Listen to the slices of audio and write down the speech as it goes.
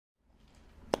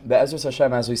Be'ezus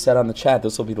Hashem, as we said on the chat,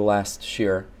 this will be the last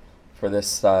shir for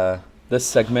this this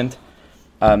segment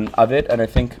of it, and I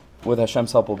think with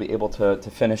Hashem's help we'll be able to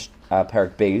finish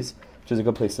Parak Beis, which is a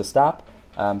good place to stop.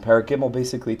 Parak Gimel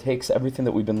basically takes everything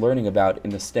that we've been learning about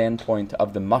in the standpoint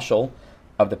of the mashal,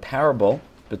 of the parable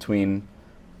between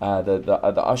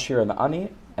the Ashir and the Ani,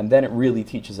 and then it really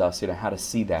teaches us, how to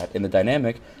see that in the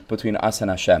dynamic between us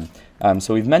and Hashem.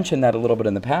 So we've mentioned that a little bit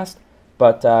in the past,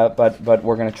 but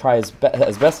we're going to try as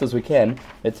best as we can.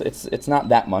 It's not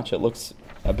that much. It looks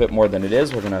a bit more than it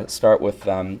is. We're going to start with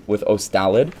Os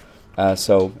Dalid.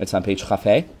 So it's on page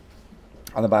Chafei,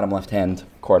 on the bottom left-hand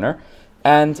corner.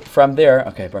 And from there,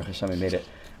 okay, Baruch Hashem, we made it.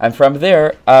 And from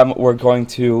there, we're going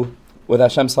to, with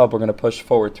Hashem's help, we're going to push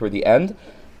forward toward the end.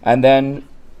 And then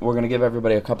we're going to give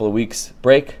everybody a couple of weeks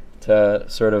break to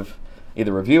sort of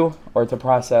either review or to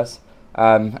process.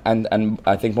 And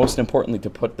I think most importantly, to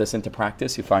put this into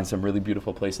practice. You find some really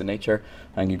beautiful place in nature,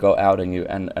 and you go out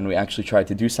and we actually try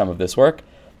to do some of this work.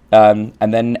 And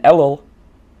then Elul,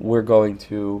 we're going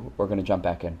to jump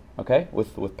back in, okay,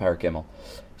 with Parak Gimel.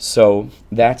 So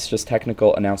that's just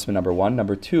technical announcement number one.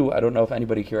 Number two, I don't know if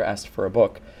anybody here asked for a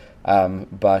book,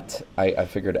 but I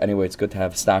figured anyway it's good to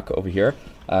have stock over here.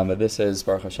 This is,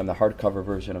 Baruch Hashem, the hardcover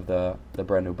version of the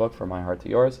brand new book, From My Heart to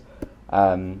Yours,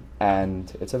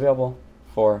 and it's available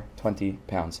for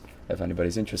 £20 if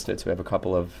anybody's interested. So we have a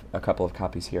couple of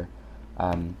copies here.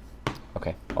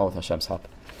 Okay, all with Hashem's help.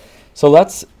 So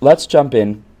let's jump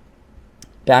in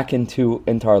back into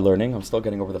our learning. I'm still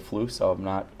getting over the flu, so I'm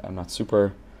not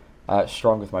super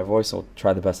strong with my voice. I'll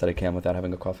try the best that I can without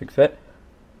having a coughing fit.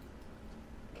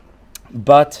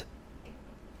 But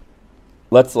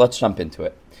let's jump into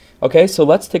it. Okay, so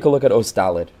let's take a look at Os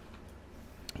Dalid.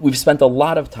 We've spent a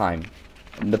lot of time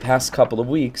in the past couple of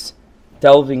weeks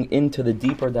delving into the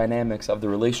deeper dynamics of the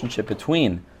relationship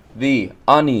between the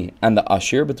Ani and the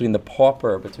Ashir, between the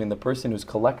pauper, between the person who's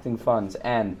collecting funds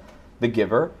and the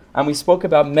giver. And we spoke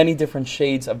about many different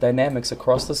shades of dynamics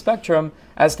across the spectrum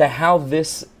as to how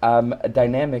this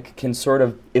dynamic can sort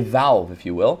of evolve, if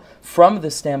you will, from the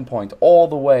standpoint all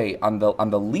the way on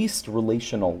the least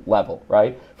relational level,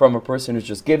 right? From a person who's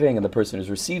just giving and the person who's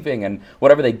receiving, and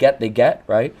whatever they get,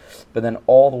 right? But then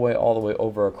all the way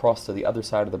over across to the other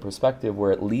side of the perspective,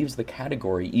 where it leaves the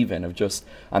category even of just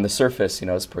on the surface,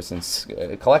 this person's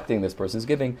collecting, this person's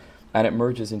giving, and it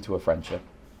merges into a friendship.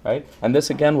 Right, and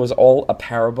this again was all a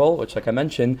parable, which, like I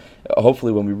mentioned,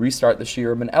 hopefully when we restart the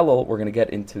Shiurim and Elul, we're going to get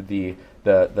into the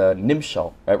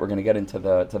nimshal. Right, we're going to get into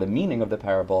the meaning of the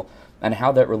parable and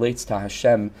how that relates to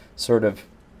Hashem sort of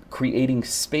creating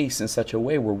space in such a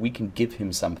way where we can give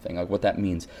Him something. Like what that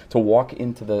means to walk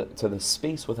into the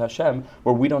space with Hashem,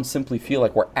 where we don't simply feel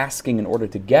like we're asking in order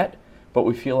to get, but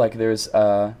we feel like there's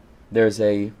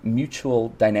a mutual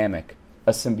dynamic,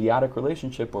 a symbiotic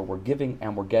relationship where we're giving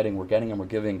and we're getting, we're getting and we're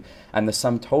giving, and the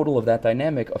sum total of that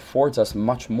dynamic affords us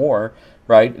much more,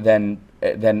 right, than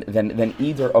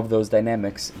either of those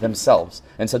dynamics themselves,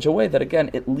 in such a way that, again,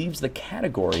 it leaves the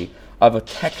category of a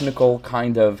technical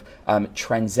kind of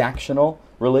transactional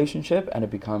relationship, and it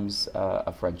becomes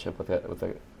a friendship with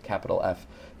a capital F,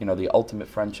 the ultimate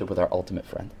friendship with our ultimate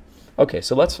friend. Okay,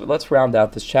 so let's round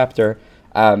out this chapter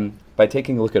by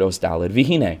taking a look at Os Dalid.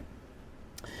 Vihine.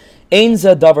 Ein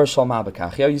ze davar shel ma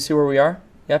bekach. Yeah, you see where we are?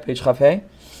 Yeah, page Chafei.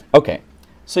 Okay,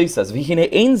 so he says, V'hine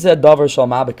ein ze davar shel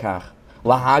ma bekach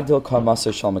lahagdil kol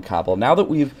maser shel mekabel. Now that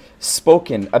we've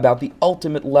spoken about the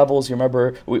ultimate levels, you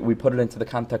remember we put it into the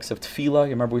context of tefillah. You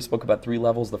remember we spoke about 3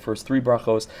 levels, the first 3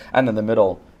 brachos, and then the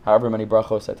middle, however many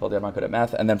brachos. I told you I'm not good at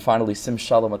math. And then finally sim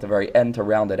shalom at the very end to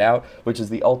round it out, which is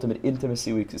the ultimate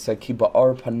intimacy. We said ki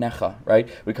ba'ar panecha, right?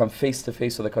 We come face to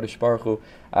face with the Kadosh Baruch Hu.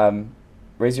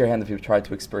 Raise your hand if you've tried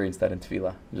to experience that in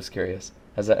tefillah. I'm just curious.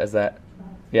 Is that,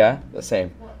 yeah, the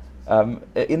same.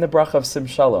 In the bracha of Sim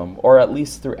Shalom, or at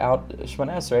least throughout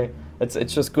Shemona Esrei,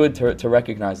 it's just good to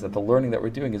recognize that the learning that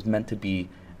we're doing is meant to be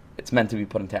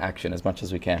put into action as much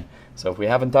as we can. So if we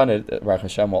haven't done it, Baruch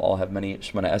Hashem, we'll all have many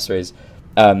Shemona Esreis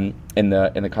in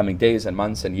the coming days and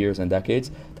months and years and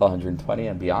decades, till 120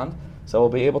 and beyond. So we'll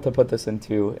be able to put this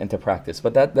into practice.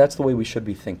 But that's the way we should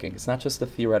be thinking. It's not just a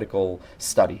theoretical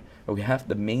study. But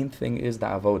the main thing is the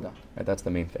avoda. Right? That's the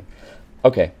main thing.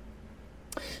 Okay.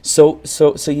 So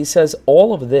he says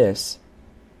all of this,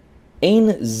 ein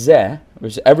zeh,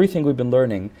 which is everything we've been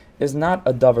learning, is not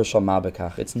a davar shel ma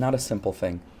bekach. It's not a simple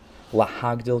thing.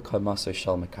 Lahagdil kol maser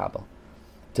shel mekabel.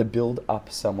 To build up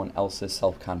someone else's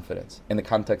self-confidence in the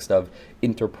context of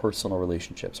interpersonal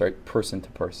relationships, right? Person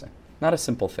to person. Not a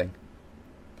simple thing.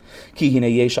 I'm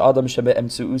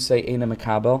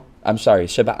sorry,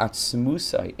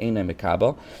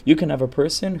 you can have a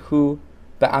person who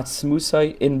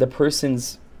Ba'atzmusai, in the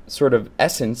person's sort of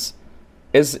essence,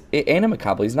 is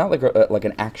animakabel. He's not like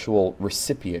an actual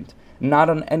recipient, not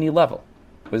on any level.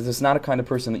 Because it's not a kind of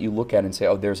person that you look at and say,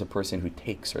 oh, there's a person who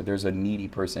takes, or there's a needy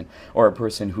person, or a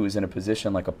person who is in a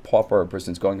position like a pauper, or a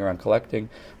person's going around collecting.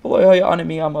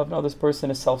 No, this person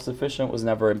is self-sufficient, was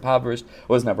never impoverished,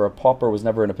 was never a pauper, was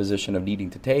never in a position of needing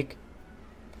to take.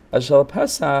 But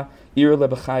sometimes,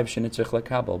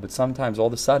 all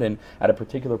of a sudden, at a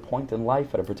particular point in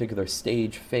life, at a particular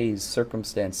stage, phase,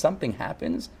 circumstance, something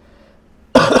happens,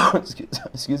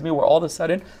 excuse me, where all of a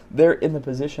sudden, they're in the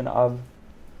position of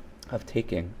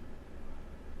taking.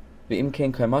 So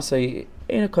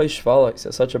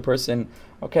such a person,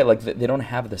 okay, like they don't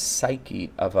have the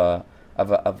psyche of a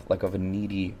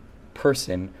needy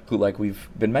person who, like we've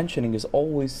been mentioning, is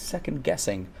always second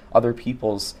guessing other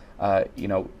people's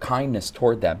kindness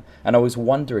toward them, and always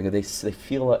wondering if they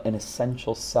feel an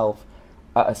essential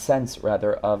a sense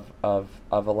rather of a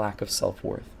lack of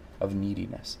self-worth, of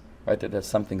neediness, right? That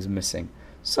something's missing.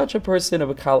 Such a person of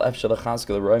a kal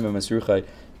efshel,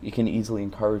 you can easily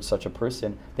encourage such a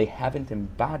person. They haven't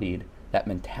embodied that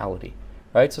mentality,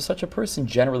 right? So such a person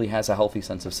generally has a healthy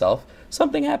sense of self.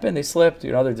 Something happened, they slipped,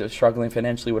 they're struggling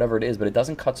financially, whatever it is, but it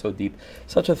doesn't cut so deep.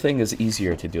 Such a thing is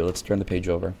easier to do. Let's turn the page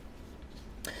over.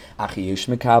 But you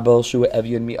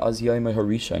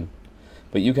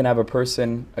can have a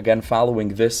person, again, following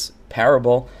this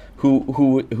parable,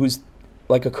 who's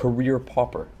like a career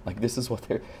pauper. Like this is what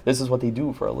they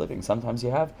do for a living. Sometimes you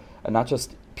have not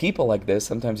just people like this.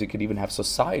 Sometimes you could even have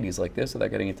societies like this,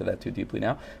 without getting into that too deeply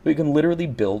now. But you can literally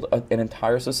build an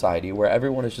entire society where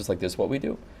everyone is just like this. What we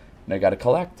do, and I got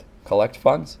to collect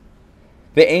funds.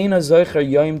 And such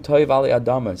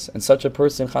a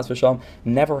person, chas v'shalom,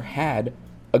 never had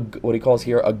what he calls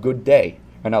here a good day,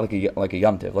 or not like a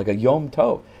yom tiv, like a yom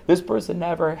tov. This person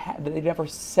never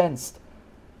sensed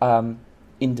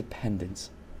independence.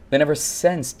 They never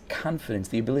sensed confidence,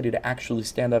 the ability to actually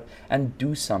stand up and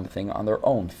do something on their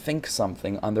own, think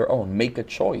something on their own, make a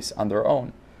choice on their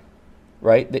own,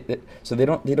 right? So they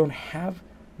don't have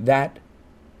that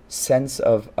sense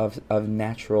of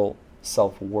natural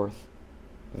self-worth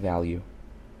value.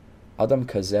 Adam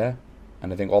kazeh,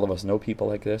 and I think all of us know people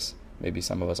like this. Maybe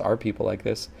some of us are people like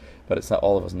this, but it's not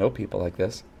all of us know people like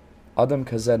this. Adam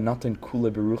kazeh natan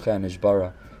kula berucha and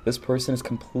ishbara. This person is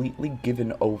completely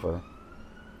given over,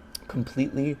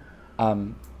 completely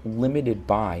limited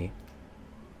by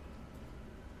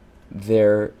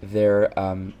their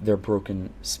broken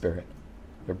spirit,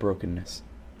 their brokenness.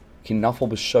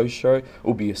 Because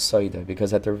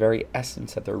at their very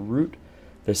essence, at their root,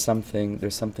 there's something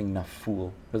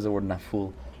naful. There's the word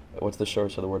naful. What's the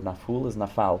shorsh of the word naful? Is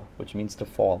nafal, which means to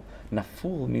fall.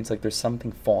 Naful means like there's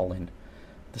something fallen.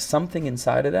 There's something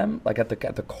inside of them, like at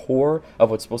the core of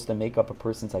what's supposed to make up a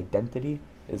person's identity,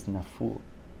 is naful.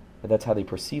 That's how they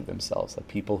perceive themselves, like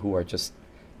people who are just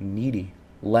needy,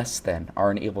 less than,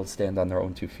 aren't able to stand on their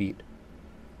own 2 feet.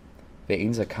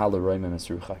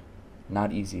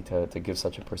 Not easy to give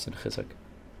such a person chizuk.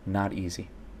 Not easy.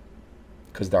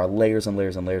 Because there are layers and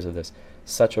layers and layers of this.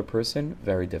 Such a person,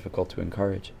 very difficult to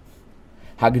encourage.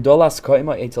 This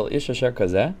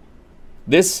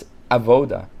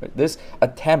avoda, this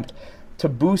attempt to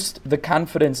boost the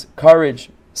confidence, courage,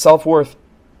 self-worth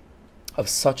of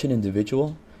such an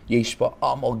individual, yeshba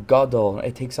amal gadol,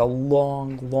 it takes a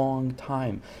long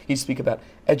time. He speaks about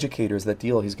educators that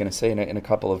deal, he's going to say in a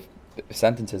couple of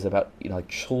sentences about like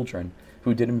children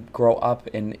who didn't grow up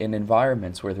in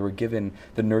environments where they were given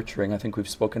the nurturing, I think we've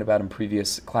spoken about in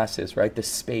previous classes, right? The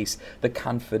space, the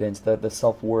confidence, the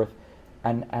self-worth,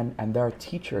 and there are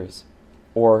teachers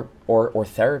or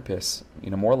therapists,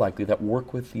 more likely, that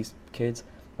work with these kids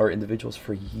or individuals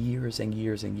for years and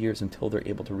years and years until they're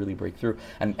able to really break through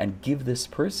and give this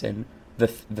person the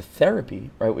therapy,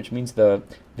 right? Which means the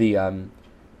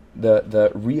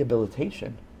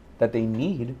rehabilitation that they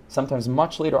need, sometimes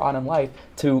much later on in life,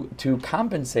 to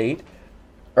compensate,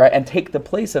 right, and take the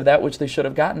place of that which they should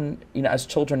have gotten, as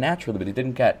children naturally, but they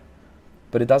didn't get.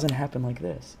 But it doesn't happen like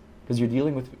this, because you're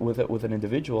dealing with an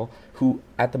individual who,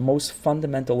 at the most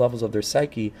fundamental levels of their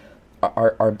psyche,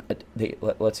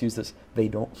 let's use this, they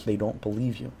don't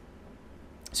believe you.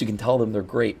 So you can tell them they're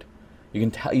great. You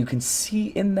can see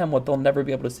in them what they'll never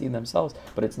be able to see in themselves,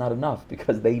 but it's not enough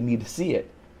because they need to see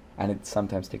it. And it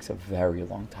sometimes takes a very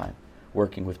long time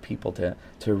working with people to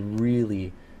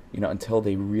really, until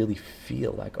they really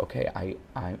feel like, okay,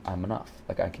 I'm enough,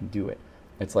 like I can do it.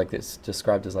 It's like this,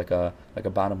 described as like a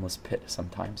bottomless pit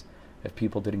sometimes. If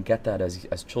people didn't get that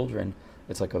as children,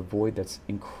 it's like a void that's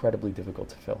incredibly difficult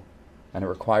to fill. And it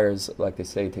requires, like they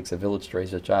say, it takes a village to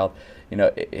raise a child.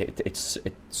 It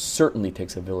certainly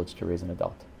takes a village to raise an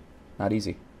adult. Not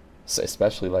easy,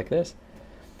 especially like this.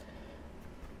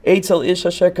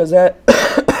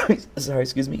 Sorry,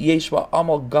 excuse me. Yeshua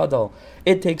amal gadol.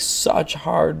 It takes such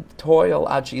hard toil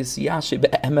until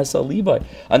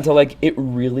like it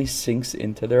really sinks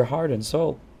into their heart and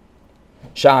soul.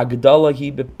 This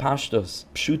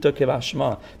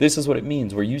is what it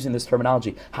means. We're using this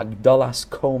terminology. Hagdalas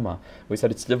koma. We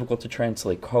said it's difficult to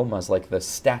translate. Koma is like the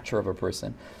stature of a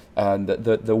person,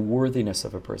 the worthiness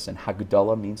of a person.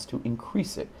 Hagdala means to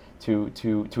increase it,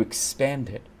 to expand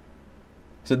it.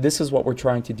 So this is what we're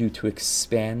trying to do, to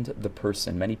expand the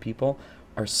person. Many people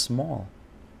are small,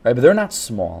 right? But they're not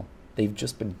small. They've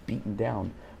just been beaten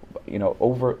down,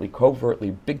 overtly,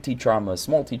 covertly, big T traumas,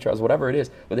 small T traumas, whatever it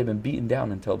is. But they've been beaten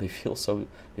down until they feel so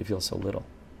little.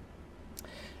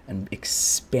 And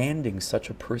expanding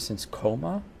such a person's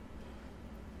coma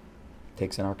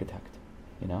takes an architect.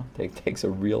 Takes a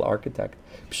real architect.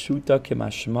 Pshuta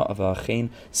kimashma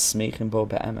avachein smeichim bo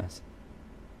be'emes.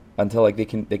 Until like they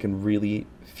can really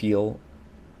feel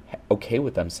okay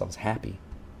with themselves, happy.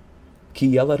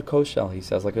 Ki yelad koshel, he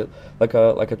says, like a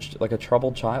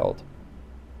troubled child,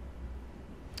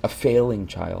 a failing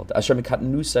child. Asher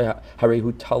mikatnusa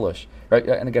harehu talush, right?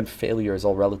 And again, failure is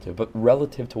all relative, but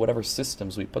relative to whatever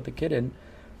systems we put the kid in.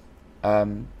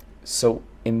 So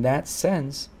in that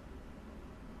sense,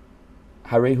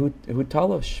 harehu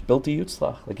talush, bilti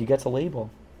yutzlach, like he gets a label.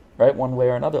 Right, one way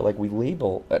or another, like we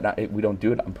label. We don't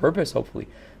do it on purpose, hopefully,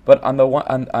 but on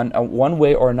one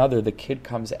way or another, the kid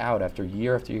comes out after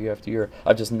year after year after year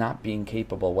of just not being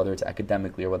capable, whether it's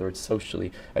academically or whether it's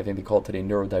socially. I think they call it today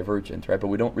neurodivergent, right? But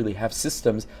we don't really have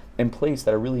systems in place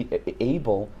that are really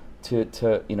able to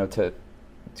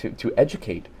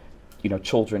educate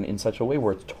children in such a way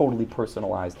where it's totally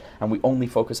personalized and we only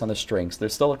focus on the strengths.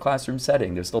 There's still a classroom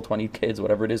setting. There's still 20 kids,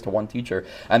 whatever it is, to one teacher.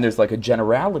 And there's like a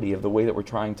generality of the way that we're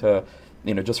trying to,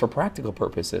 just for practical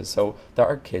purposes. So there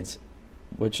are kids,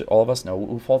 which all of us know,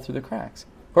 who fall through the cracks,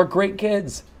 who are great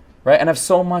kids, right? And have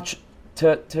so much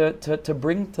to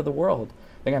bring to the world.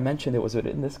 I think I mentioned, was it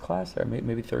in this class or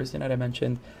maybe Thursday night I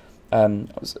mentioned, I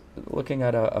was looking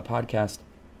at a podcast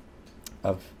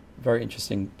of very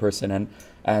interesting person,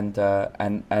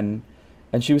 and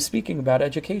she was speaking about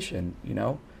education,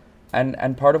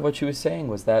 and part of what she was saying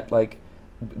was that like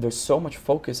there's so much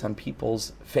focus on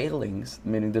people's failings,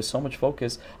 meaning there's so much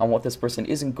focus on what this person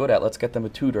isn't good at. Let's get them a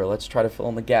tutor. Let's try to fill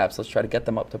in the gaps. Let's try to get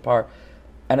them up to par.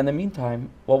 And in the meantime,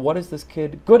 well, what is this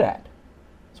kid good at?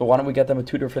 So why don't we get them a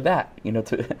tutor for that?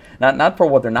 To not for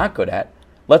what they're not good at.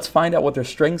 Let's find out what their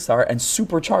strengths are and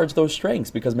supercharge those strengths,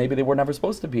 because maybe they were never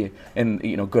supposed to be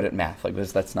good at math. Like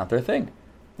this, that's not their thing.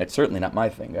 It's certainly not my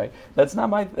thing, right? That's not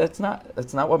what my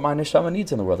nishmal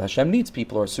needs in the world. Hashem needs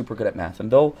people who are super good at math, and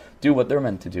they'll do what they're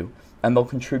meant to do, and they'll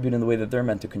contribute in the way that they're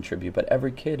meant to contribute. But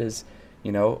every kid is,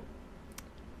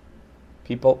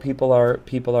 people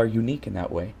are unique in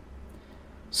that way.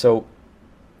 So,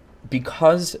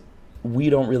 because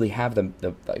we don't really have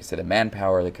the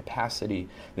manpower, the capacity,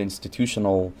 the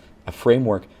institutional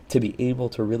framework to be able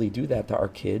to really do that to our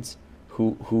kids,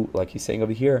 who like he's saying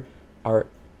over here, are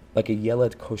like a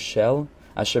yeled koshel,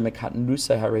 asher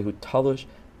mekatnusa harehu talush,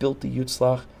 built the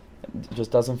yutzlach,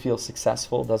 just doesn't feel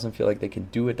successful, doesn't feel like they can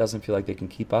do it, doesn't feel like they can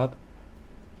keep up.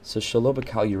 So shalo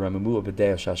b'kal yiramamu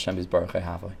b'dei Hashem is baruch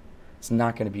havoy. It's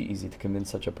not going to be easy to convince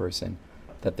such a person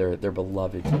that they're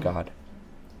beloved to God,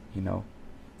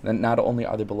 And not only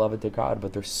are they beloved to God,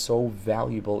 but they're so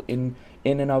valuable in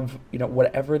and of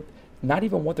whatever, not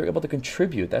even what they're able to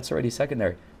contribute. That's already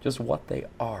secondary. Just what they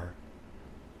are.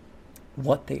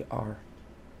 What they are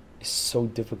is so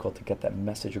difficult to get that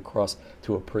message across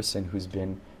to a person who's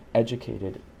been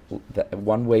educated that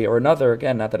one way or another.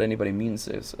 Again, not that anybody means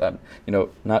this,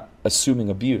 not assuming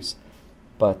abuse,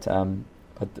 but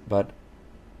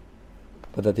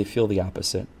that they feel the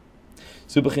opposite.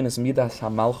 Subachinas midas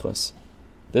hamalchus.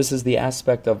 This is the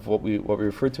aspect of what we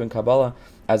refer to in Kabbalah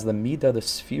as the midah, the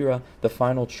sphira, the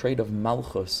final trait of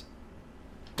malchus,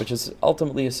 which is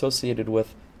ultimately associated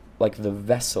with like the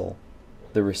vessel,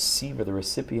 the receiver, the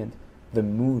recipient, the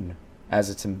moon, as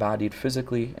it's embodied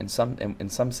physically in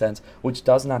some sense, which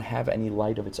does not have any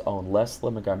light of its own. Les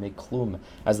lemagar me klum,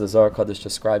 as the Zohar Kodesh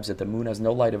describes it. The moon has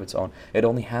no light of its own. It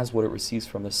only has what it receives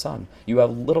from the sun. You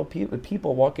have little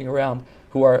people walking around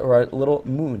who are little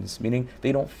moons, meaning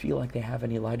they don't feel like they have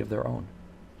any light of their own.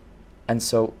 And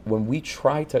so when we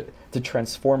try to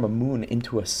transform a moon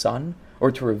into a sun, or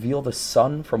to reveal the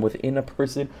sun from within a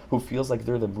person who feels like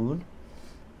they're the moon,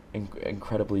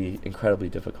 incredibly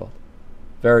difficult.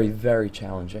 Very, very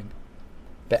challenging.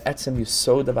 Be'etzem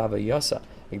yisod havayasa.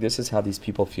 Like this is how these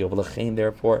people feel.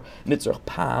 Therefore, nitzrach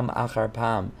pam achar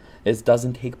pam. It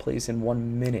doesn't take place in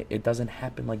 1 minute. It doesn't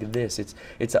happen like this. It's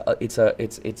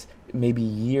maybe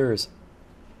years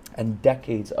and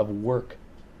decades of work,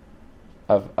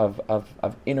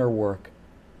 of inner work,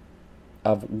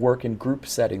 of work in group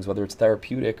settings, whether it's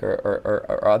therapeutic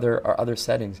or other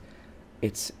settings.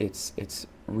 It's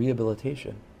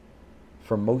rehabilitation.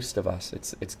 For most of us,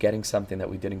 it's getting something that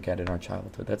we didn't get in our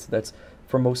childhood. That's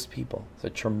for most people. It's a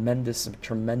tremendous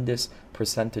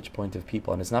percentage point of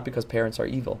people, and it's not because parents are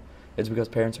evil. It's because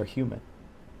parents are human,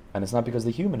 and it's not because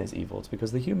the human is evil. It's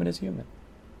because the human is human.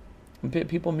 And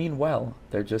people mean well.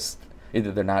 They're just either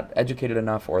they're not educated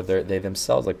enough, or they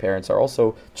themselves, like parents, are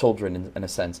also children in a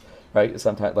sense, right?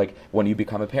 Sometimes, like when you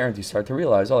become a parent, you start to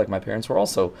realize, oh, like my parents were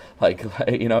also like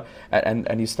you know,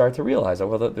 and you start to realize, oh,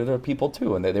 well, they're people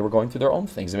too, and they were going through their own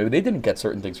things, and maybe they didn't get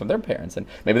certain things from their parents, and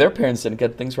maybe their parents didn't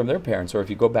get things from their parents, or if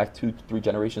you go back 2-3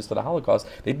 generations to the Holocaust,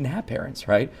 they didn't have parents,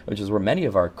 right? Which is where many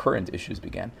of our current issues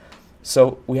began.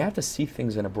 So we have to see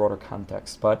things in a broader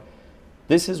context, but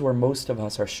this is where most of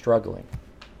us are struggling.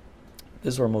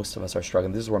 This is where most of us are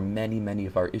struggling. This is where many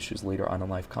of our issues later on in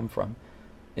life come from,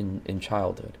 in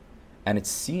childhood. And it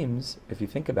seems, if you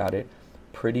think about it,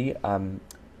 pretty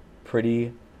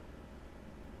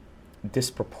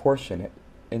disproportionate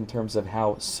in terms of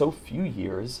how so few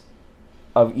years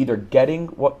of either getting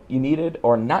what you needed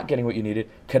or not getting what you needed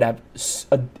could have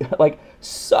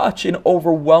such an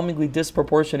overwhelmingly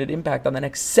disproportionate impact on the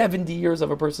next 70 years of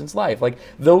a person's life. Like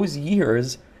those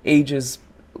years, ages,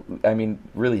 I mean,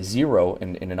 really zero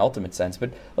in an ultimate sense,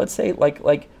 but let's say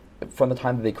like from the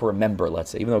time that they can remember,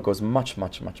 let's say, even though it goes much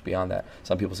beyond that.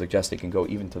 Some people suggest it can go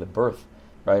even to the birth,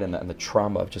 right, and the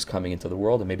trauma of just coming into the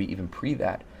world, and maybe even pre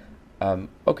that.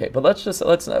 Okay, but let's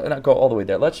not go all the way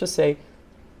there. Let's just say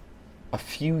a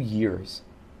few years,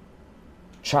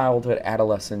 childhood,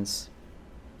 adolescence,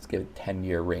 let's give it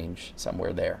 10-year range,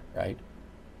 somewhere there, right?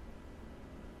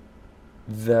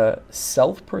 The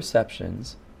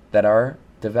self-perceptions that are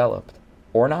developed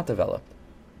or not developed,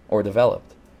 or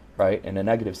developed, right, in a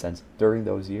negative sense during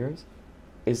those years,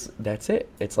 that's it.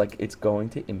 It's like it's going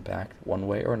to impact one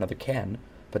way or another, can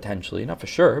potentially, not for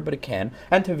sure, but it can,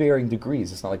 and to varying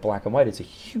degrees. It's not like black and white, it's a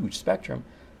huge spectrum,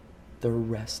 the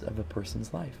rest of a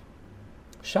person's life.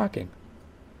 Shocking.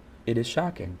 It is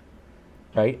shocking,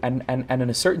 right? And in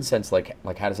a certain sense, like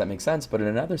how does that make sense? But in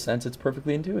another sense, it's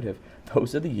perfectly intuitive.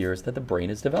 Those are the years that the brain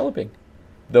is developing.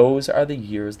 Those are the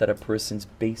years that a person's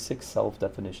basic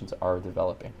self-definitions are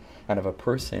developing. And if a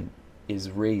person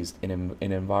is raised in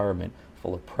an environment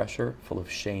full of pressure, full of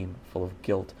shame, full of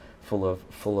guilt, full of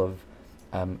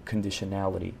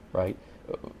conditionality, right,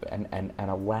 and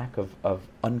a lack of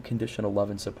unconditional love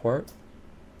and support,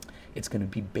 it's going to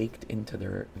be baked into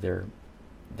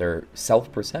their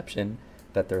self-perception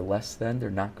that they're less than, they're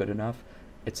not good enough,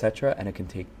 etc. And it can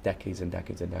take decades and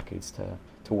decades and decades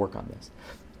to work on this.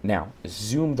 Now,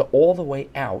 zoomed all the way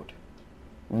out,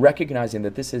 recognizing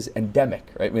that this is endemic,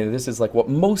 right? I mean, this is like what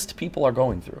most people are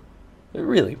going through.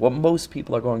 Really, what most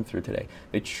people are going through today.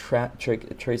 They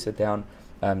trace it down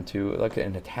to like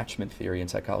an attachment theory in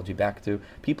psychology, back to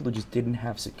people who just didn't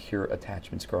have secure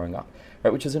attachments growing up,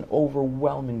 right? Which is an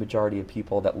overwhelming majority of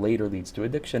people that later leads to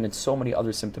addiction and so many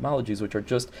other symptomologies, which are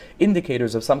just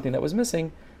indicators of something that was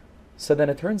missing. So then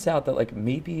it turns out that like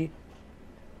maybe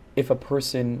if a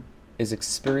person is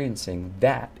experiencing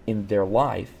that in their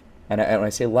life, and when I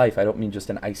say life, I don't mean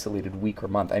just an isolated week or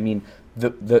month. I mean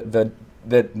the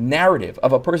narrative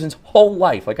of a person's whole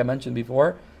life, like I mentioned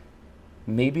before.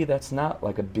 Maybe that's not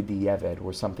like a b'diavad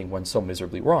where something went so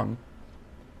miserably wrong.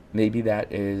 Maybe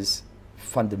that is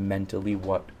fundamentally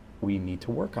what we need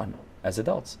to work on as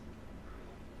adults.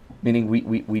 Meaning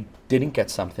we didn't get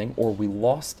something, or we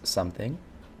lost something,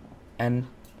 and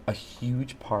a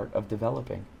huge part of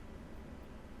developing,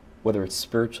 whether it's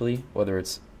spiritually, whether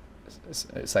it's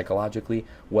psychologically,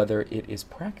 whether it is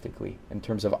practically, in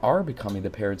terms of our becoming the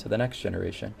parents of the next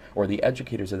generation, or the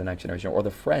educators of the next generation, or the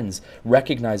friends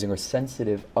recognizing or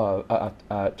sensitive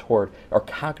toward or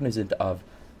cognizant of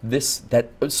this,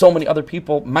 that so many other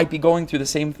people might be going through the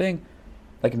same thing.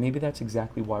 Like maybe that's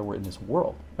exactly why we're in this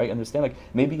world, right? Understand, like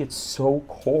maybe it's so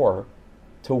core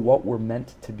to what we're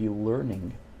meant to be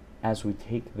learning as we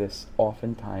take this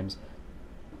oftentimes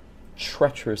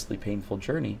treacherously painful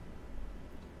journey,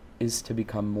 is to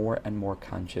become more and more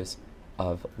conscious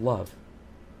of love,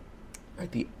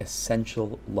 right? The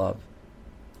essential love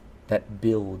that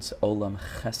builds olam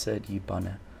chesed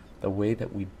yibana, the way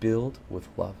that we build with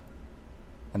love.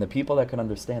 And the people that can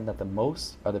understand that the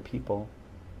most are the people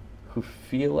who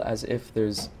feel as if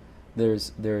there's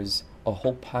a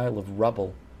whole pile of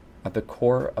rubble at the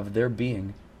core of their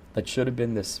being that should have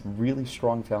been this really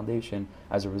strong foundation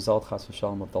as a result, chas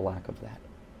v'shalom, of the lack of that.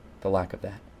 The lack of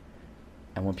that.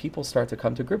 And when people start to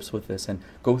come to grips with this and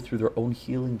go through their own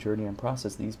healing journey and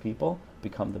process, these people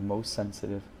become the most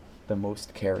sensitive, the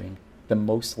most caring, the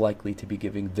most likely to be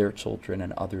giving their children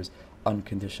and others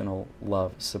unconditional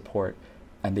love, support,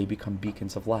 and they become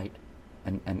beacons of light.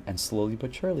 And slowly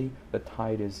but surely, the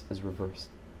tide is reversed.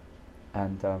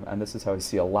 And this is how I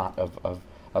see a lot of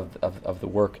the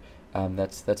work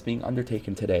that's being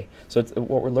undertaken today. So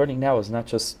what we're learning now is not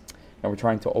just, and we're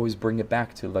trying to always bring it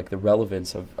back to like the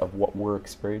relevance of what we're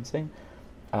experiencing,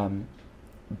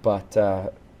 but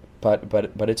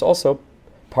it's also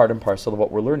part and parcel of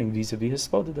what we're learning vis-a-vis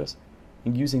Hisbodedus.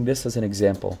 And using this as an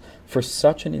example, for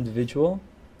such an individual,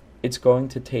 it's going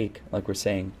to take, like we're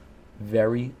saying,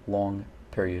 very long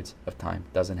periods of time.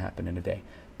 Doesn't happen in a day.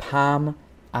 Pam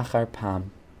achar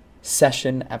pam,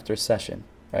 session after session,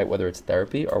 right? Whether it's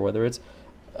therapy or whether it's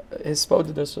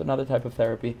Hisbodedus, another type of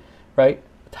therapy, right?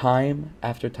 Time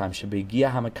after time. That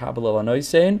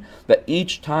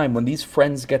each time when these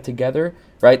friends get together,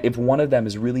 right, if one of them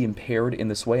is really impaired in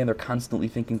this way and they're constantly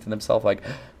thinking to themselves like,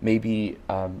 maybe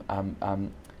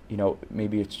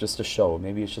maybe it's just a show,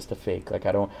 maybe it's just a fake, like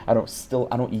I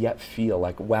don't yet feel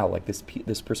like, wow, like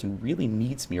this person really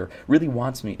needs me or really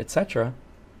wants me, etc.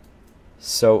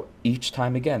 So each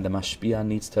time again, the mashpia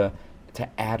needs to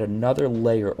add another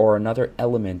layer or another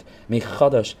element,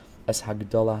 chodesh as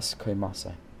hagdolas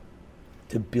koimasa,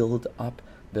 to build up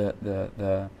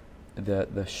the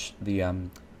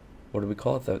what do we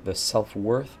call it, the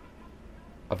self-worth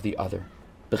of the other,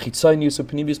 with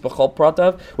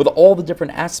all the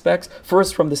different aspects.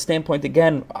 First, from the standpoint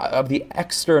again of the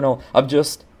external, of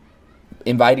just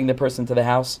inviting the person to the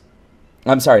house.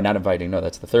 I'm sorry, not inviting. No,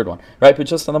 that's the third one, right? But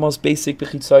just on the most basic,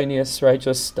 right?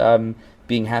 Just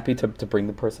being happy to bring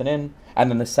the person in.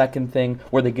 And then the second thing,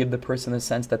 where they give the person the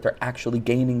sense that they're actually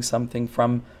gaining something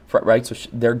from right? So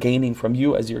they're gaining from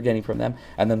you as you're gaining from them.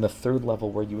 And then the third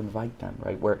level, where you invite them,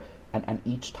 right? Where and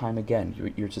each time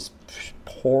again, you're just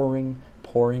pouring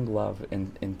love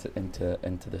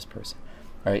into this person,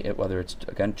 right? Whether it's,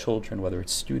 again, children, whether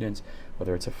it's students,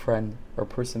 whether it's a friend or a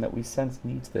person that we sense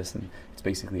needs this. And it's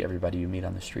basically everybody you meet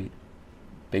on the street.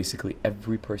 Basically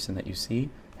every person that you see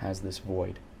has this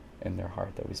void in their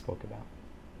heart that we spoke about.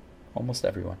 Almost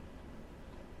everyone.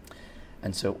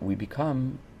 And so we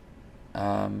become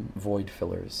void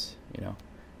fillers,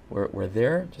 We're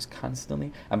there just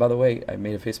constantly. And by the way, I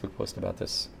made a Facebook post about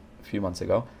this a few months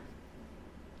ago.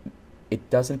 It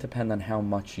doesn't depend on how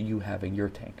much you have in your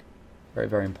tank. Very,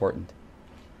 very important.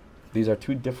 These are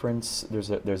two different.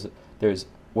 There's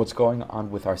what's going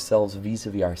on with ourselves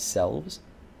vis-a-vis ourselves,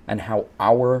 and how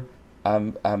our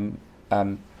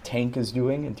tank is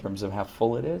doing in terms of how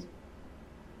full it is.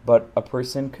 But a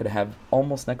person could have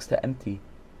almost next to empty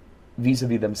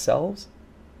vis-a-vis themselves,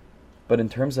 but in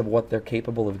terms of what they're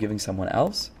capable of giving someone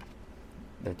else,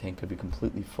 their tank could be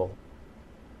completely full.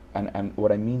 And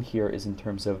what I mean here is in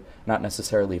terms of not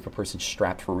necessarily if a person's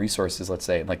strapped for resources, let's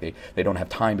say, like they don't have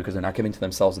time because they're not giving to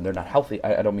themselves and they're not healthy.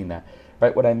 I don't mean that,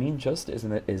 right? What I mean just is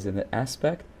in the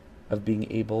aspect of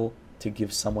being able to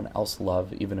give someone else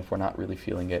love, even if we're not really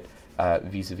feeling it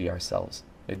vis-a-vis ourselves.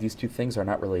 These two things are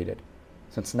not related.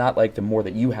 So it's not like the more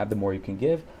that you have, the more you can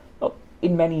give. Well,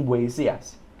 in many ways,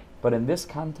 yes. But in this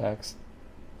context,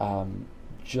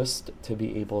 just to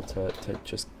be able to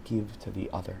just give to the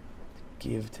other.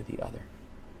 Give to the other,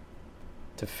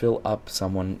 to fill up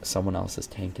someone else's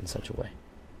tank in such a way.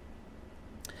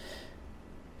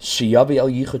 Shiyavi el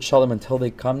Yichud Shalom, until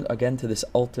they come again to this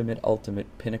ultimate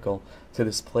pinnacle, to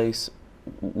this place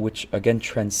which again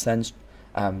transcends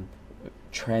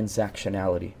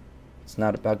transactionality. It's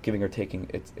not about giving or taking.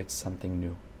 It's something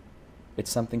new.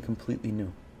 It's something completely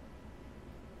new.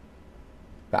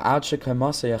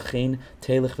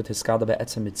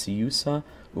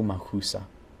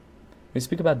 We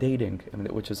speak about dating,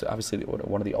 which is obviously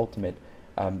one of the ultimate,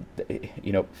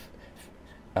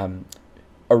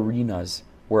 arenas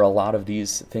where a lot of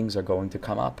these things are going to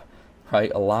come up, right?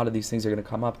 A lot of these things are going to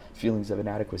come up. Feelings of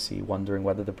inadequacy, wondering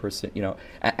whether the person,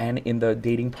 and in the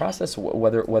dating process,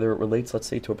 whether it relates, let's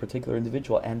say, to a particular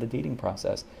individual and the dating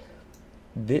process.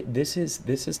 This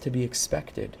is to be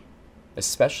expected,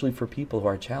 especially for people who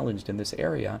are challenged in this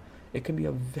area. It can be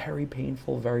a very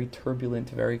painful, very turbulent,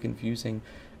 very confusing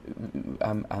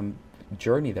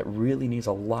journey that really needs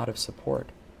a lot of support.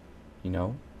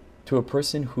 To a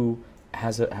person who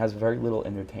has very little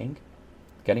in their tank,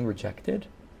 getting rejected,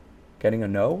 getting a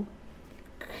no,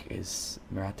 is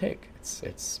meratek. It's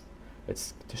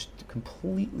just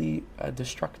completely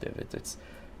destructive.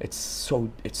 it's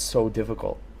so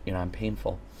difficult, and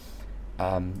painful.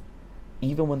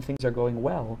 Even when things are going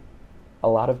well, a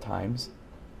lot of times,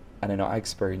 and I know I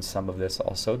experienced some of this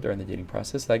also during the dating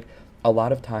process, like a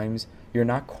lot of times you're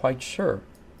not quite sure,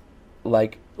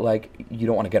 like you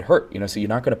don't want to get hurt, so you're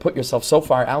not going to put yourself so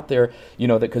far out there,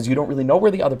 that because you don't really know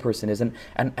where the other person is, and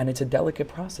it's a delicate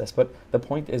process. But the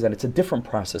point is, and it's a different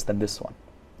process than this one.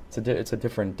 It's a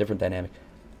different dynamic,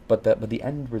 but the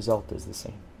end result is the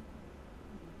same.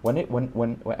 When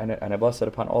I bless it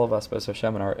upon all of us, B'ez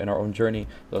Hashem, in our own journey,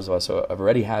 those of us who have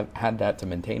already had that, to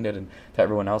maintain it, and to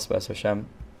everyone else, B'ez Hashem,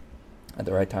 at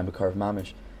the right time, B'karv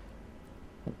Mamish.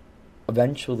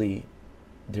 Eventually,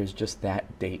 there's just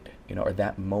that date, or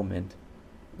that moment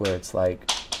where it's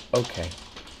like, okay,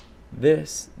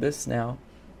 this now,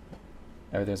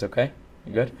 everything's okay?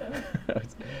 You good?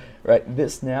 Right,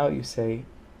 this now, you say,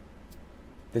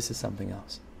 this is something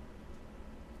else.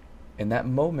 In that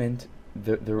moment,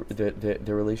 the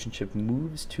relationship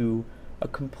moves to a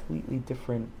completely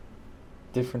different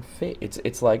fate.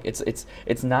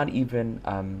 It's not even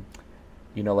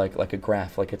like a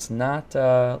graph. Like it's not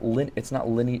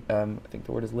linear. I think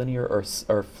the word is linear or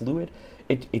fluid.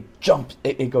 It jumps.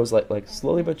 It goes like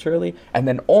slowly but surely, and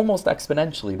then almost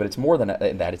exponentially. But it's more than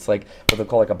that. It's like what they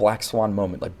call like a black swan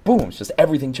moment. Like boom, it's just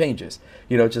everything changes.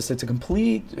 It's a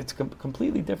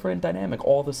completely different dynamic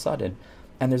all of a sudden.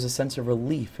 And there's a sense of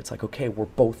relief. It's like, okay, we're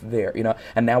both there,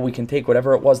 and now we can take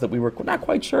whatever it was that we were not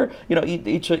quite sure,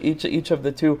 each of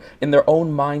the two in their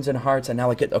own minds and hearts, and now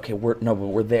like, okay,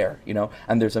 we're there,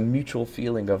 and there's a mutual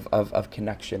feeling of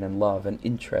connection and love and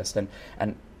interest and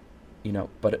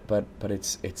but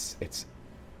it's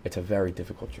a very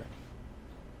difficult journey,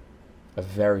 a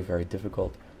very, very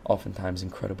difficult, oftentimes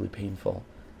incredibly painful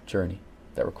journey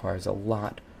that requires a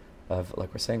lot of,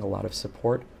 like we're saying, a lot of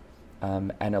support.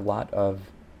 And a lot of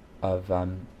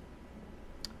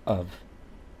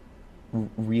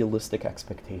realistic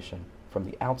expectation from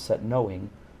the outset,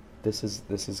 knowing this is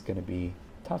going to be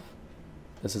tough.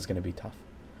 This is going to be tough,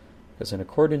 because in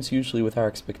accordance usually with our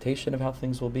expectation of how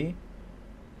things will be,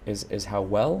 is how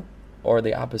well or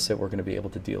the opposite we're going to be able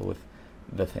to deal with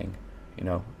the thing,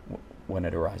 when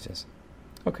it arises.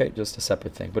 Okay, just a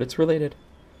separate thing, but it's related.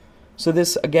 So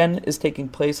this, again, is taking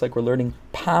place, like we're learning,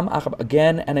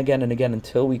 again and again and again,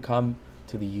 until we come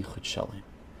to the Yichud Shalom.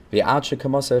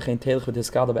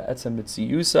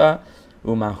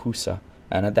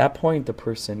 And at that point, the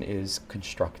person is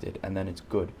constructed, and then it's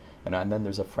good. And then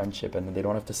there's a friendship, and then they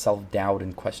don't have to self-doubt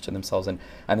and question themselves. And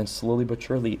then slowly but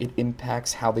surely, it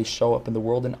impacts how they show up in the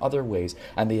world in other ways.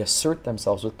 And they assert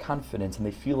themselves with confidence, and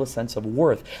they feel a sense of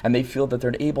worth. And they feel that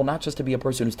they're able not just to be a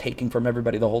person who's taking from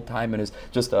everybody the whole time and is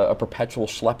just a perpetual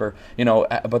schlepper,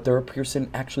 but they're a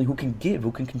person actually who can give,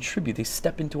 who can contribute. They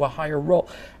step into a higher role.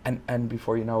 And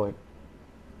before you know it,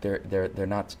 they're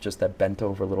not just that bent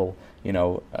over little,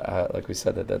 like we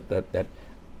said, that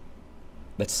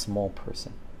small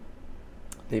person.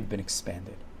 They've been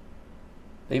expanded.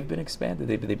 They've been expanded.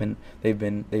 They've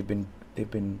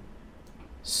been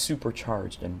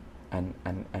supercharged and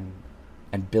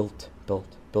built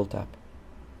up,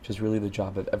 which is really the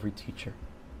job of every teacher.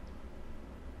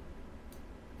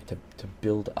 To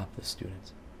build up the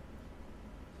students.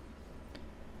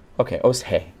 Okay, os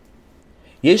hey.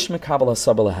 Yesh mekabel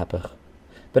hasabel hapech.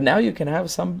 But now you can have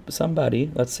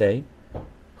somebody, let's say,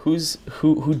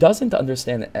 who doesn't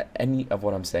understand any of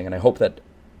what I'm saying, and I hope that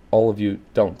all of you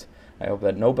don't. I hope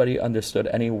that nobody understood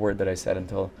any word that I said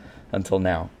until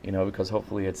now, because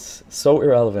hopefully it's so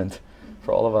irrelevant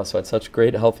for all of us who had such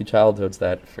great, healthy childhoods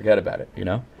that forget about it,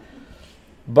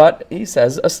 But he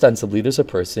says, ostensibly, there's a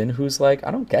person who's like,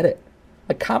 I don't get it.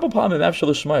 Like, how many times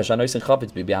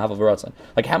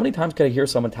can I hear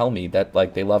someone tell me that,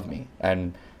 like, they love me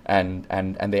and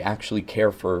they actually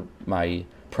care for my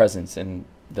presence in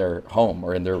their home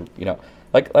or in their,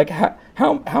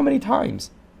 how many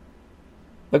times?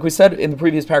 Like we said in the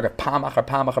previous paragraph,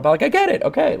 but like, I get it,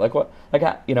 okay, like what, like,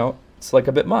 it's like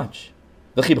a bit much.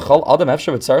 Like,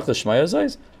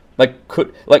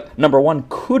 number one,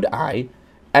 could I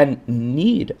and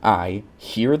need I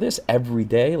hear this every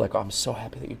day? Like, oh, I'm so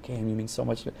happy that you came, you mean so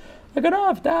much to me. Like,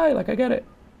 enough, die, like, I get it,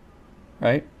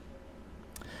 right?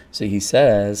 So he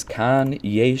says, Kan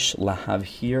yesh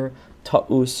lahavhir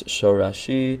ta'us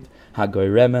shorashit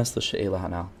hagoyremes l'she'ela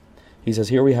hanal. He says,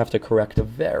 here we have to correct a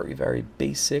very, very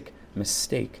basic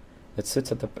mistake that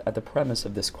sits at the premise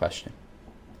of this question.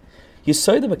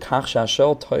 Yisoyde b'kach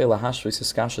she'ashel toy lahashvis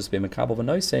iskashus b'mekabel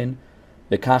v'noisein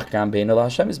b'kach gam bein el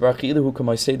Hashem yisbarach iluhu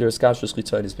k'moisei der iskashus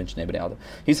chitzoydes bin shnei b'nei adam.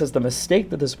 He says the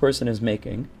mistake that this person is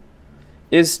making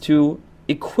is to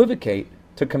equivocate,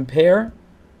 to compare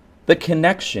the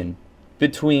connection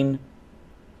between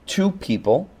two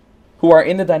people who are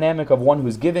in the dynamic of one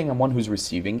who's giving and one who's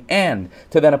receiving, and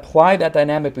to then apply that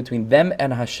dynamic between them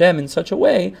and Hashem in such a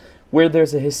way where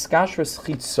there's a hiskashrus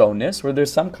chitzonis, where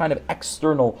there's some kind of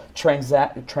external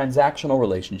transactional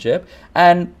relationship,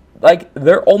 and like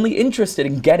they're only interested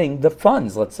in getting the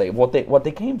funds, let's say, what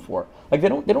they came for. Like they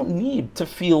don't need to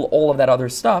feel all of that other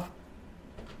stuff,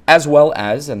 as well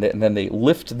as, and then they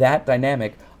lift that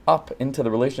dynamic up into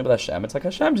the relationship with Hashem. It's like,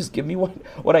 Hashem, just give me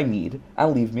what I need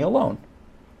and leave me alone.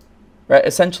 Right?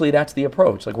 Essentially, that's the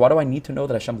approach. Like, why do I need to know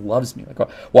that Hashem loves me? Like,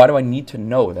 why do I need to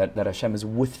know that Hashem is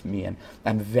with me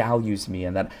and values me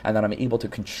and that I'm able to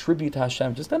contribute to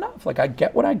Hashem just enough? Like, I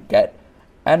get what I get,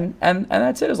 and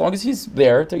that's it. As long as He's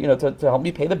there to help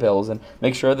me pay the bills and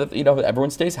make sure that everyone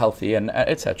stays healthy and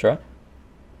etc.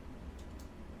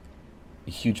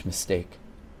 A huge mistake.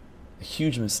 A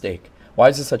huge mistake. Why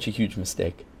is this such a huge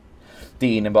mistake?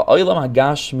 Because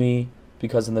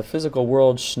in the physical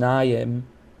world, shnayim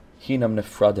hinam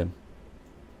nefradim.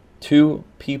 Two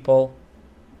people,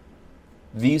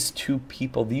 these two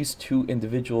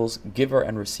individuals, giver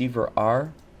and receiver,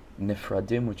 are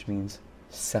nefradim, which means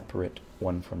separate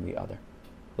one from the other.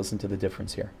 Listen to the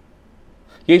difference here.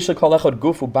 Each one of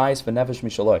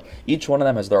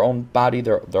them has their own body,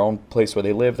 their own place where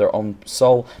they live, their own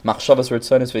soul. Each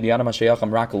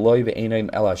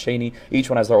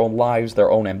one has their own lives, their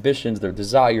own ambitions, their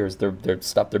desires, their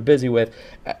stuff they're busy with,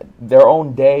 their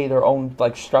own day, their own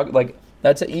struggle. Like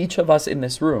that's each of us in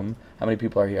this room. How many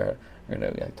people are here? I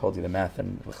told you the math,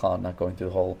 and I'm not going through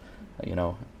the whole,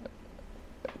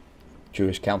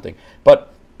 Jewish counting.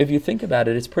 But if you think about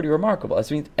it, it's pretty remarkable. I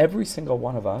mean, every single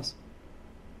one of us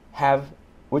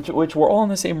which we're all in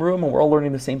the same room and we're all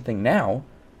learning the same thing now,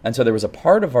 and so there was a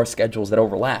part of our schedules that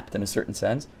overlapped in a certain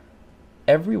sense.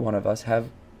 Every one of us have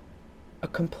a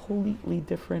completely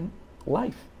different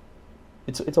life.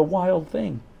 It's a wild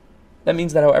thing. That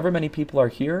means that however many people are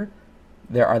here,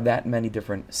 there are that many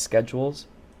different schedules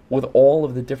with all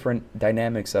of the different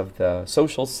dynamics of the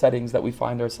social settings that we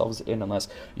find ourselves in, unless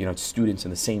it's students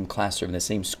in the same classroom, in the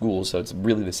same school, so it's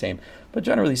really the same. But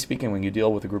generally speaking, when you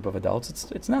deal with a group of adults,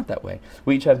 it's not that way.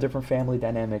 We each have different family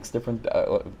dynamics, different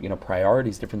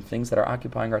priorities, different things that are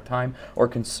occupying our time or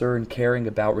concern, caring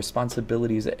about,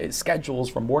 responsibilities, schedules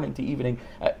from morning to evening,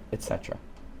 etc.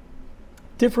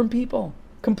 Different people,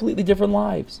 completely different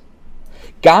lives.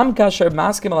 So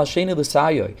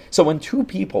when two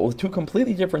people with two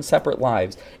completely different separate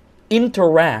lives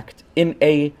interact in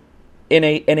a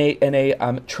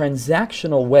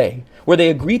transactional way where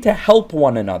they agree to help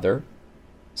one another,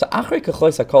 so at the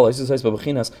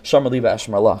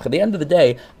end of the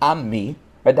day, I'm me,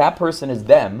 right? That person is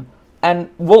them, and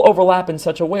we'll overlap in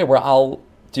such a way where I'll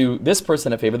do this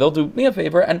person a favor, they'll do me a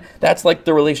favor, and that's like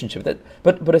the relationship.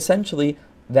 But essentially,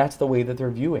 that's the way that they're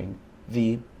viewing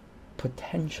the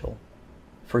potential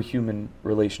for human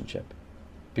relationship,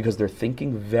 because they're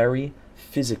thinking very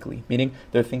physically, meaning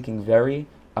they're thinking very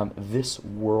this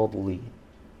worldly,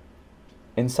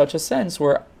 in such a sense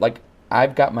where like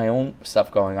I've got my own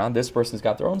stuff going on, this person's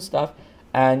got their own stuff,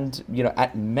 and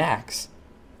at max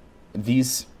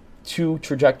these two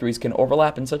trajectories can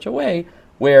overlap in such a way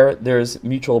where there's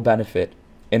mutual benefit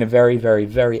in a very, very,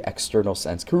 very external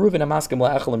sense. It's like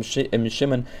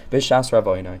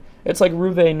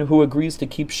Reuven who agrees to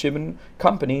keep Shimon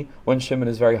company when Shimon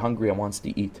is very hungry and wants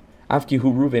to eat. Now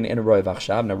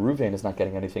Reuven is not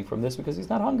getting anything from this because he's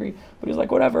not hungry, but he's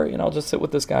like, whatever, I'll just sit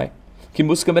with this guy.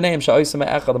 Because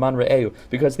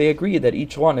they agree that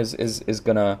each one is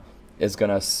gonna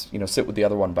sit with the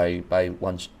other one by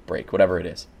lunch break, whatever it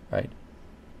is, right?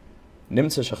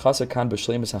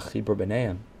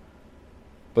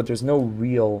 But there's no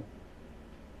real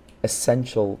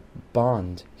essential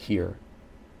bond here,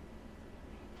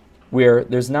 where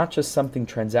there's not just something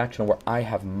transactional where I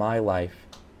have my life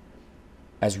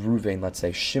as Reuven, let's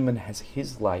say, Shimon has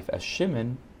his life as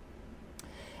Shimon,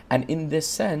 and in this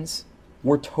sense,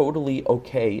 we're totally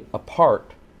okay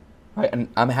apart, right? And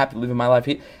I'm happy living my life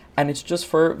here, and it's just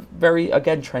for very,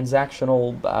 again,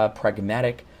 transactional,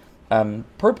 pragmatic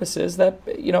purposes that,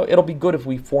 it'll be good if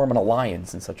we form an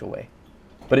alliance in such a way.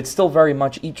 But it's still very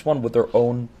much each one with their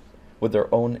own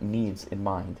needs in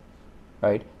mind,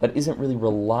 right? That isn't really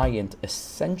reliant,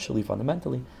 essentially,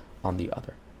 fundamentally, on the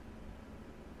other.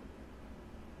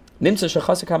 Something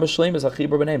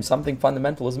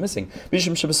fundamental is missing. At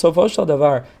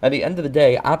the end of the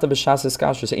day,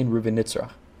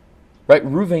 right?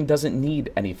 Reuven doesn't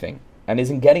need anything and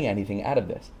isn't getting anything out of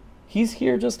this. He's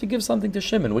here just to give something to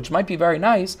Shimon, which might be very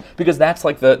nice because that's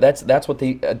like that's what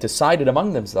they decided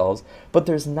among themselves. But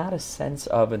there's not a sense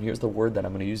of, and here's the word that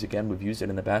I'm going to use again. We've used it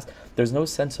in the past. There's no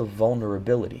sense of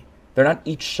vulnerability. They're not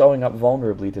each showing up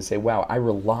vulnerably to say, wow, I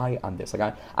rely on this.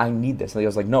 Like, I need this. And he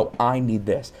was like, no, I need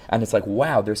this. And it's like,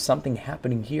 wow, there's something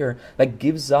happening here that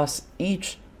gives us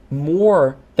each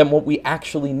more than what we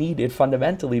actually needed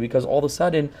fundamentally, because all of a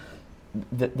sudden,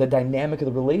 the dynamic of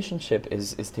the relationship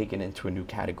is taken into a new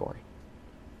category.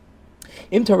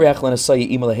 If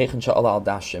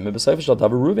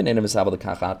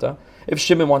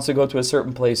Shimon wants to go to a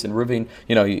certain place and Reuven,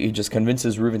 he just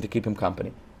convinces Reuven to keep him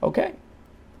company. Okay.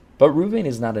 But Reuven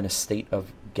is not in a state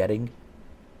of getting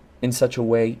in such a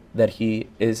way that he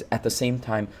is at the same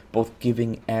time both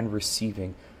giving and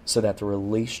receiving, so that the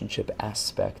relationship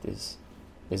aspect is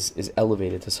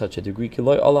elevated to such a degree. He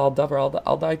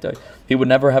would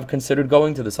never have considered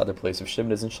going to this other place if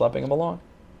Shimon isn't schlepping him along.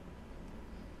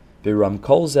 Or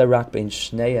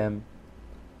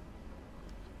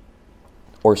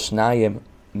shnayim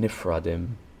nifradim.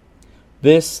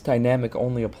 This dynamic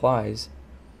only applies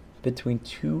between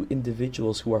two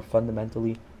individuals who are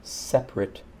fundamentally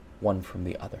separate one from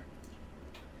the other.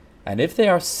 And if they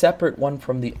are separate one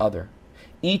from the other,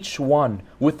 each one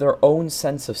with their own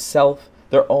sense of self,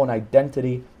 their own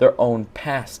identity, their own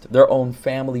past, their own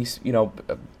family,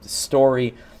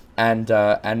 story, and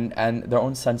their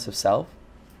own sense of self,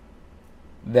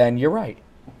 then you're right.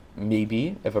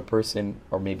 Maybe if a person,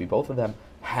 or maybe both of them,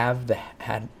 have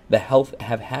had the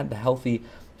healthy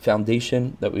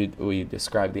foundation that we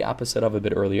described the opposite of a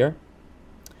bit earlier,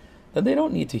 then they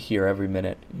don't need to hear every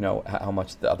minute, how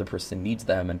much the other person needs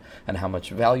them and how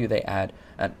much value they add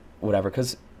and whatever,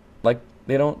 because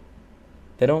they don't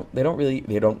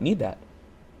need that.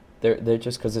 They're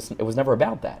just, because it was never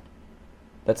about that.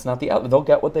 That's not they'll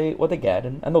get what they get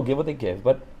and they'll give what they give,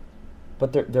 but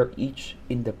they're each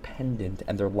independent,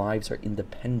 and their lives are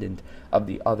independent of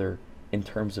the other in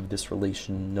terms of this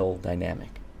relational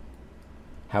dynamic.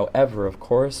 However, of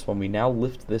course, when we now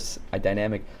lift this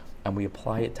dynamic and we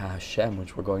apply it to Hashem,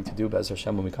 which we're going to do, Be'ez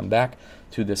Hashem, when we come back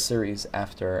to this series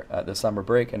after the summer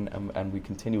break, and we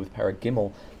continue with Parak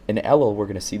Gimel in Elul, we're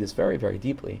going to see this very, very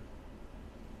deeply.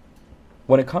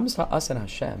 When it comes to us and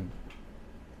Hashem,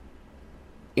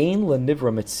 Ein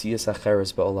lenivra metzias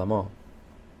acheres ba'olamo.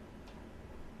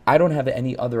 I don't have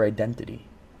any other identity.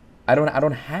 I don't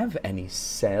have any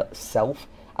self.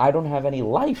 I don't have any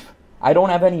life. I don't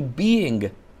have any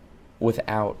being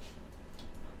without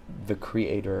the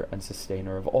creator and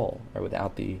sustainer of all, or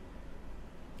without the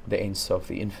Ein Sof,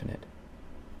 the infinite.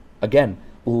 Again,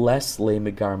 les le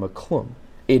megarma klum.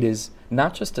 It is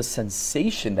not just a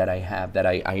sensation that I have that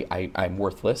I'm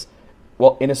worthless.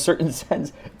 Well, in a certain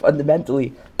sense,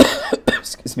 fundamentally,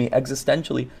 excuse me,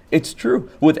 existentially, it's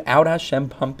true. Without Hashem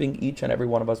pumping each and every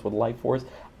one of us with life force,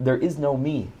 there is no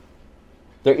me.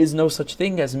 There is no such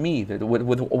thing as me.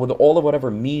 With all of whatever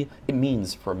me it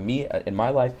means for me in my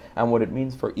life, and what it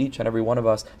means for each and every one of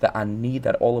us, that I need,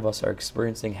 that all of us are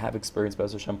experiencing, have experienced,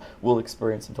 Be'ez Hashem, will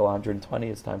experience until 120.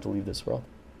 It's time to leave this world.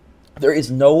 There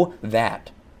is no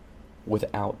that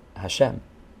without Hashem.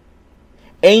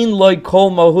 Ein loy kol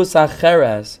mohus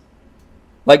acheres.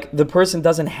 Like, the person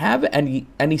doesn't have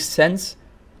any sense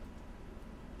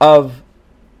of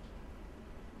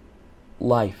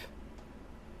life.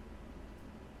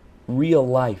 Real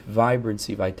life,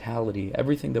 vibrancy, vitality,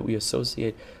 everything that we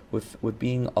associate with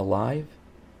being alive,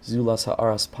 zulas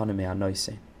ha'aras paname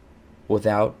anoise,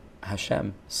 without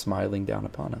Hashem smiling down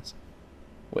upon us,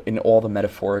 in all the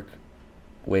metaphoric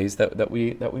ways that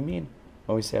we mean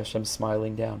when we say Hashem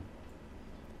smiling down,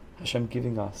 Hashem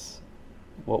giving us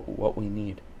what we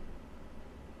need,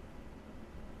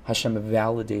 Hashem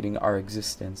validating our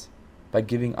existence by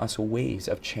giving us ways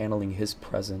of channeling His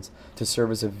presence to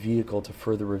serve as a vehicle to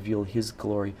further reveal His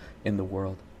glory in the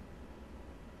world,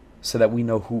 so that we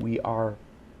know who we are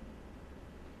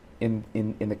in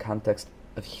the context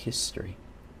of history.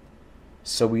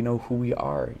 So we know who we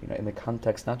are, in the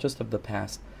context not just of the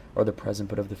past or the present,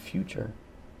 but of the future.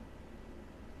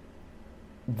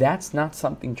 That's not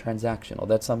something transactional.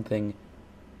 That's something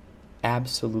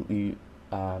absolutely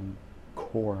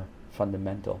core,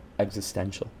 fundamental,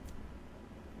 existential.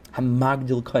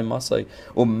 Hamagdil kaimasai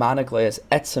umanaklayas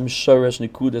etzem shoresh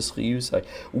nikudas chiyusai,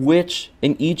 which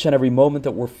in each and every moment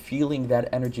that we're feeling that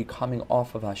energy coming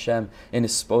off of Hashem in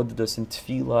Hisbodedus, in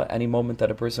Tefillah, any moment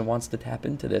that a person wants to tap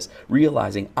into this,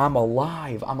 realizing I'm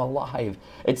alive.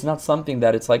 It's not something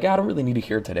that it's like, I don't really need to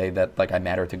hear today that like I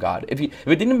matter to God. If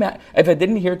I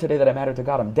didn't hear today that I matter to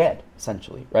God, I'm dead,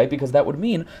 essentially, right? Because that would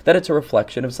mean that it's a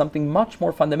reflection of something much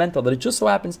more fundamental, that it just so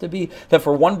happens to be that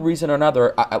for one reason or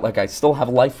another, I still have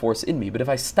life force in me. But if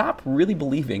I stop really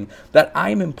believing that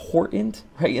I'm important,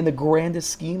 right, in the grandest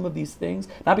scheme of these things,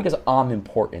 not because I'm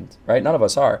important, right, none of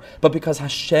us are, but because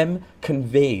Hashem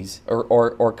conveys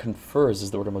or confers,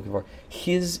 is the word I'm looking for,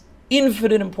 His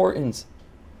infinite importance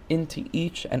into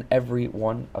each and every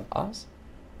one of us,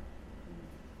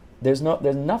 there's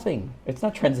nothing. It's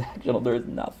not transactional. There's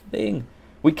nothing.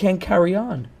 We can't carry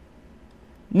on.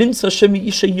 You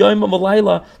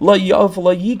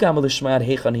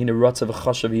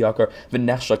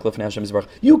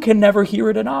can never hear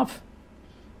it enough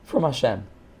from Hashem.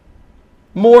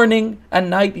 Morning and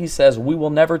night, he says, we will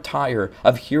never tire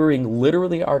of hearing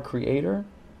literally our Creator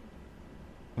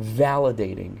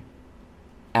validating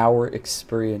our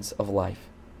experience of life.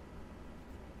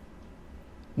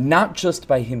 Not just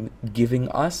by Him giving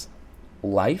us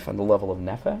life on the level of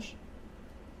nefesh,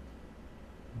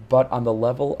 but on the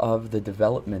level of the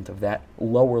development of that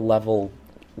lower level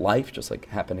life, just like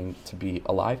happening to be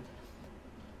alive,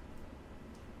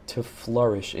 to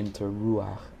flourish into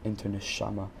ruach, into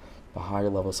neshama, the higher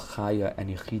levels, chaya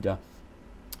and yichida,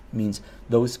 means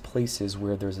those places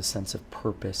where there's a sense of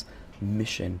purpose,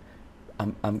 mission,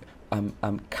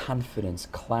 confidence,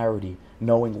 clarity,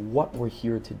 knowing what we're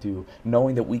here to do,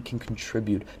 knowing that we can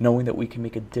contribute, knowing that we can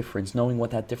make a difference, knowing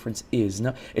what that difference is,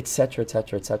 etc.,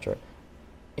 etc., etc.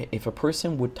 If a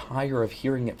person would tire of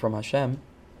hearing it from Hashem,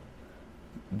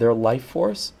 their life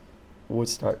force would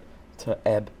start to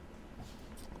ebb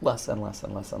less and less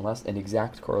and less and less, in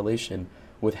exact correlation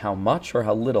with how much or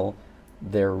how little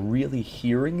they're really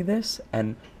hearing this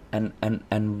and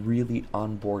really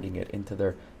onboarding it into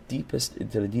the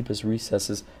deepest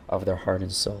recesses of their heart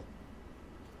and soul.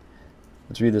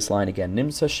 Let's read this line again.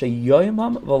 Nimsa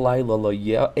sheyoymam v'layla lo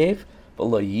ye'ev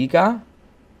v'lo yiga.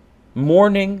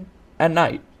 Morning and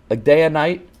night, like day and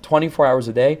night, 24 hours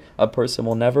a day, a person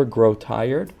will never grow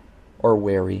tired or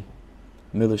weary.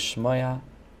 Milishmaya,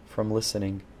 from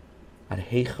listening.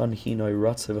 The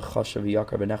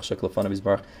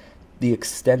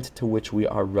extent to which we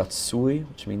are ratsui,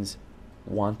 which means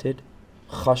wanted.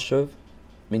 Chashuv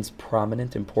means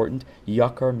prominent, important.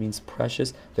 Yakar means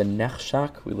precious. The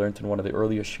nechshak, we learned in one of the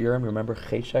earlier shirim, remember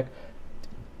cheshek,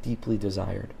 deeply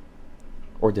desired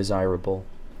or desirable.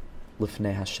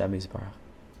 Lifnei Hashem Yisbarach.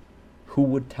 Who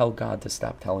would tell God to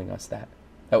stop telling us that?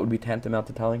 That would be tantamount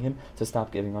to telling Him to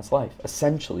stop giving us life,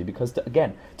 essentially, because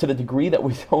again, to the degree that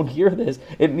we don't hear this,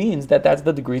 it means that that's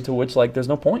the degree to which, like, there's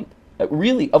no point,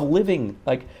 really, of living,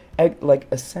 like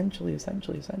essentially.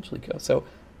 So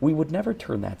we would never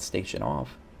turn that station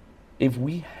off. If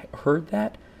we heard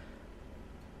that,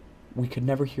 we could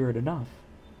never hear it enough.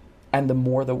 And the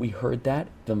more that we heard that,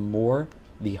 the more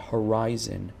the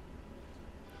horizon,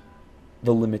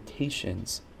 the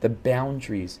limitations, the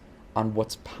boundaries on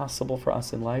what's possible for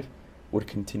us in life would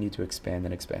continue to expand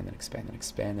and expand and expand and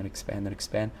expand and expand and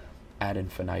expand ad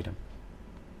infinitum.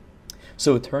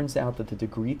 So it turns out that the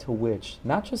degree to which,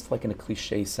 not just like in a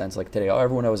cliche sense, like today, oh,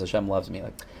 everyone knows Hashem loves me,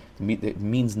 like it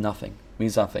means nothing.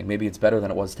 Maybe it's better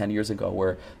than it was 10 years ago,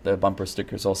 where the bumper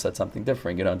stickers all said something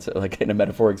different, like in a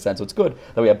metaphoric sense. So it's good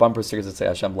that we have bumper stickers that say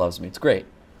Hashem loves me. It's great.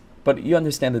 But you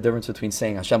understand the difference between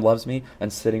saying Hashem loves me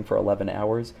and sitting for 11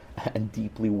 hours and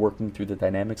deeply working through the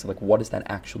dynamics of, like, what does that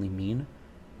actually mean?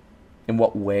 In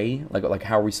what way? Like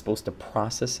how are we supposed to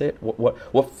process it?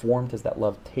 What form does that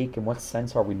love take? In what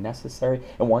sense are we necessary?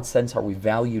 In what sense are we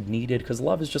valued, needed? Because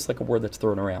love is just like a word that's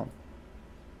thrown around.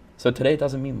 So today it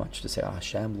doesn't mean much to say, oh,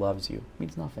 Hashem loves you. It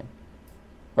means nothing,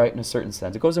 right? In a certain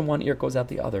sense. It goes in one ear, it goes out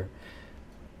the other.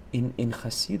 In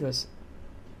Hasidus,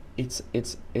 it's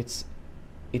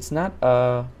not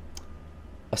a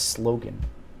slogan.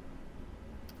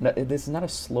 No, this is not a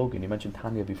slogan. You mentioned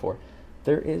Tanya before.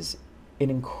 There is an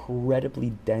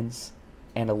incredibly dense,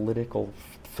 analytical,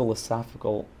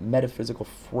 philosophical, metaphysical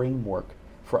framework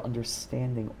for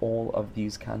understanding all of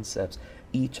these concepts.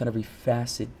 Each and every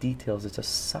facet, details. It's a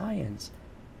science.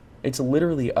 It's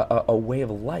literally a way of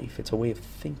life. It's a way of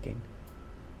thinking.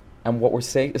 And what we're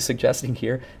suggesting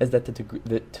here is that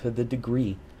to the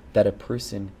degree that a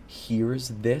person hears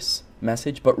this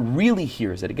message, but really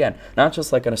hears it, again, not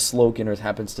just like on a slogan or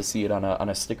happens to see it on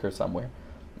a sticker somewhere,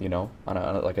 on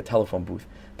like a telephone booth,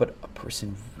 but a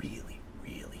person really,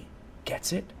 really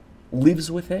gets it,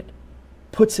 lives with it,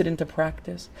 puts it into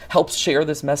practice, helps share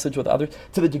this message with others,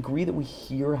 to the degree that we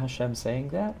hear Hashem saying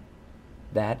that,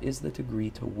 that is the degree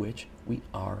to which we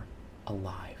are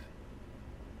alive.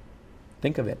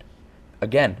 Think of it.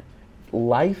 Again,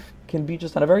 life can be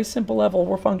just on a very simple level.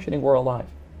 We're functioning, we're alive.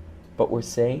 But we're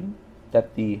saying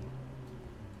that the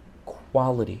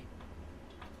quality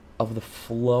of the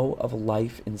flow of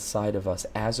life inside of us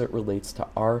as it relates to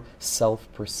our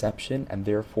self-perception and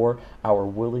therefore our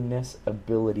willingness,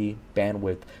 ability,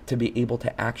 bandwidth to be able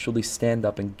to actually stand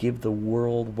up and give the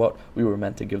world what we were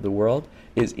meant to give the world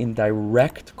is in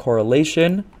direct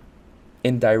correlation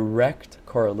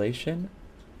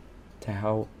to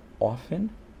how often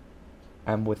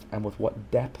and with what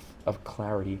depth of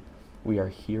clarity we are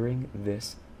hearing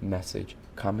this message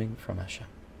coming from Hashem.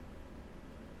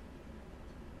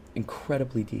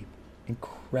 Incredibly deep,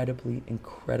 incredibly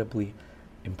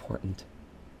important.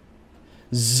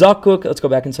 Zakuk, let's go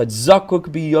back inside. Zakuk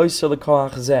biyoser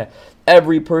lekoach zeh.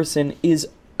 Every person is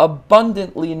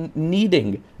abundantly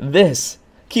needing this.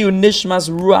 Kiu nishmas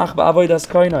ruach ba'avodas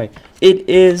koinai. It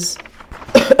is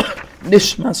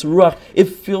nishmas ruach. It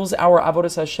fills our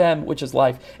avodas Hashem, which is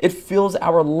life. It fills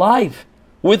our life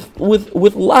with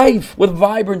life, with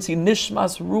vibrancy.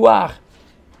 Nishmas ruach.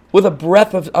 With a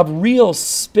breath of real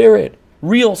spirit,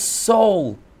 real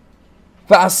soul.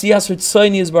 So that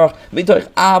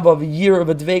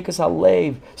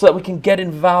we can get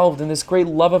involved in this great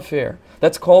love affair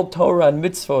that's called Torah and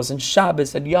mitzvos and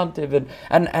Shabbos and Yom Tov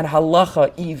and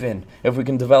halacha, even if we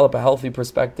can develop a healthy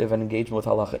perspective and engagement with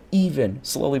halacha, even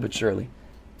slowly but surely.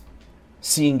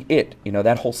 Seeing it,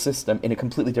 that whole system in a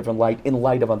completely different light, in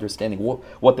light of understanding who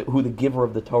the giver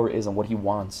of the Torah is and what he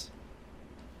wants.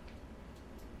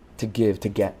 To give, to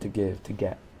get, in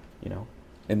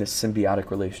this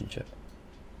symbiotic relationship.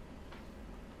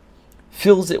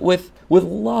 Fills it with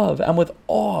love and with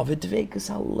awe,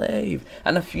 v'dveikus halev,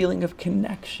 and a feeling of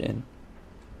connection.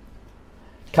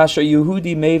 Kasher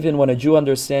Yehudi Mavin, when a Jew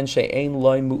understands she'ein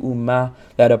loy mu'umah,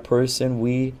 that a person,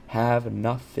 we have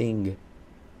nothing.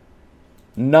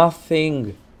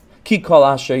 Nothing. Ki kol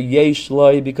asher yesh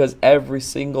loy, because every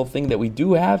single thing that we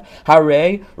do have,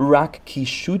 hare rak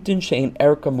kishutin she'ein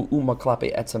erka mu'umah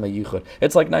klape etzem hayichud.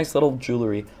 It's like nice little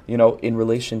jewelry, in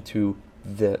relation to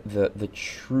the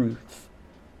truth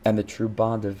and the true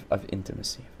bond of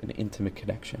intimacy, an intimate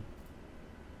connection.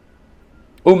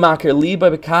 Umaker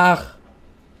liba b'kach,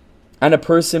 and a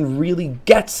person really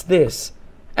gets this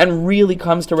and really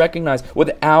comes to recognize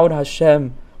without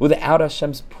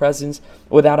Hashem's presence,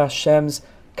 without Hashem's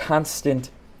constant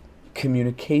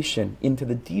communication into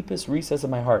the deepest recess of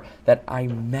my heart, that I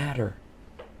matter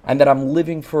and that I'm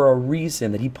living for a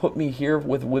reason, that he put me here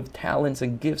with talents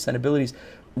and gifts and abilities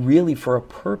really for a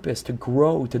purpose, to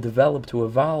grow, to develop, to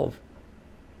evolve.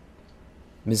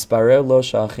 The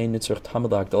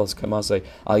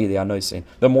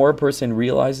more a person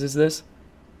realizes this,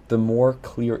 the more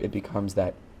clear it becomes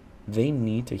that they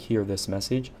need to hear this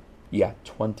message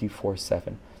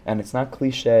 24/7. And it's not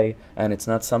cliche, and it's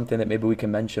not something that maybe we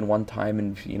can mention one time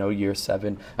in year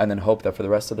 7, and then hope that for the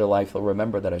rest of their life they'll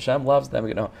remember that Hashem loves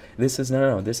them. This is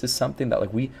no. This is something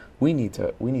that we need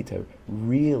to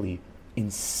really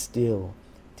instill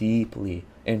deeply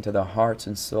into the hearts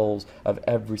and souls of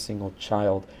every single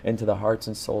child, into the hearts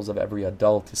and souls of every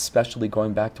adult, especially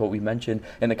going back to what we mentioned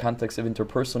in the context of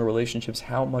interpersonal relationships,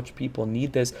 how much people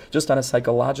need this just on a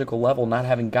psychological level, not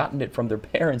having gotten it from their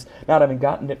parents, not having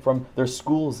gotten it from their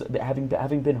schools,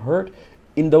 having been hurt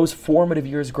in those formative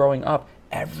years growing up.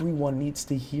 Everyone needs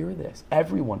to hear this.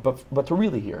 Everyone, but to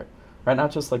really hear it, right? Not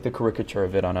just like the caricature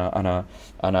of it on a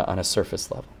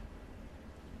surface level.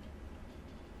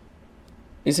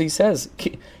 He says,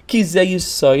 because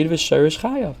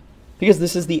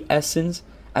this is the essence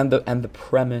and the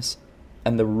premise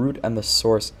and the root and the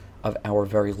source of our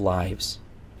very lives.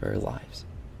 He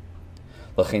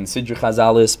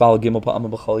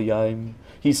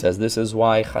says this is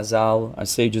why Chazal, our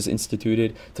sages,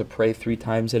 instituted to pray 3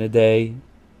 times in a day.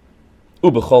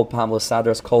 And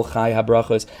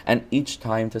each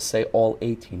time to say all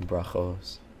 18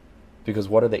 brachos. Because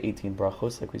what are the 18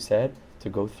 brachos, like we said? To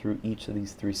go through each of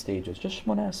these 3 stages. Just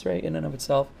Shemona Esrei in and of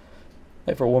itself.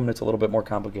 And for a woman, it's a little bit more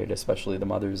complicated, especially the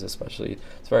mothers, it's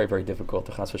very, very difficult.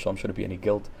 The Chas v'Shalom shouldn't be any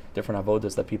guilt, different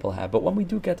avodas that people have. But when we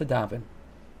do get to daven,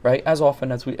 right, as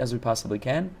often as we possibly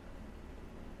can,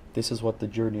 this is what the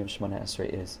journey of Shemona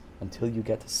Esrei is. Until you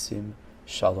get to Sim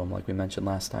Shalom, like we mentioned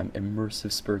last time,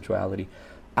 immersive spirituality.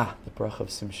 The bracha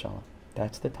of Sim Shalom.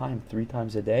 That's the time, 3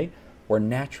 times a day, where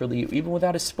naturally, even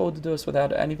without a Hisbodedus,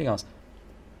 without anything else,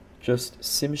 just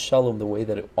Sim Shalom the way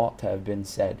that it ought to have been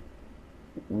said.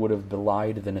 would have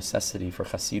belied the necessity for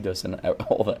Hasidus and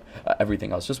all the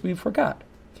everything else. Just we forgot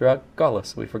throughout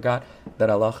Galus. We forgot that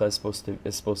halacha is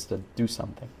supposed to do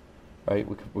something, right?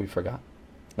 We forgot,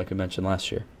 like we mentioned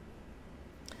last year.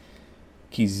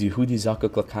 Because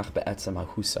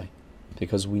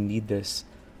we need this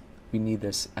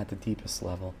at the deepest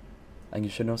level. And you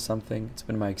should know something. It's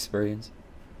been my experience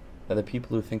that the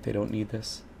people who think they don't need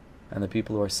this, and the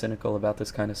people who are cynical about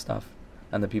this kind of stuff,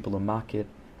 and the people who mock it,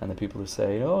 and the people who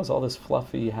say, oh, it's all this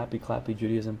fluffy, happy, clappy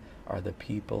Judaism, are the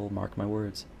people, mark my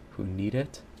words, who need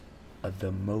it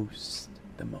the most.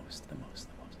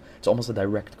 It's almost a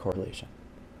direct correlation.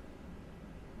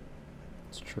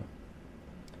 It's true.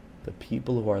 The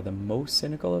people who are the most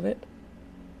cynical of it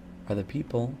are the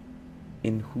people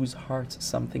in whose hearts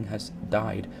something has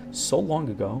died so long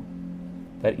ago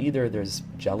that either there's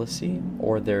jealousy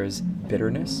or there's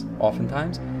bitterness,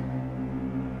 oftentimes,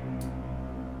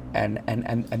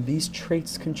 and these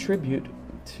traits contribute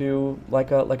to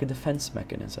like a defense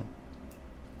mechanism.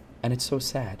 And it's so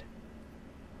sad,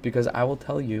 because I will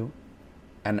tell you,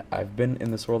 and I've been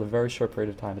in this world a very short period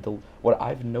of time, what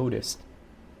I've noticed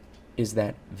is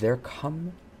that there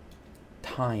come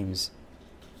times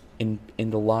in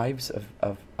the lives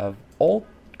of all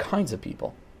kinds of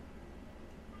people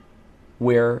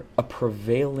where a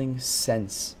prevailing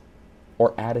sense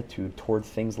or attitude toward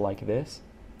things like this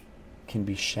can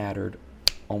be shattered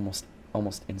almost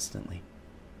instantly.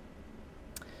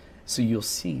 So you'll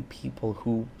see people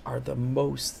who are the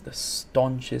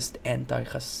staunchest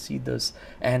anti-Hasidus,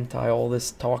 anti all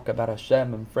this talk about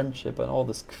Hashem and friendship and all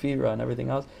this kfira and everything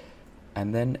else,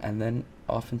 and then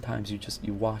oftentimes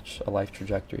you watch a life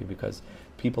trajectory, because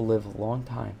people live a long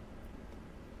time,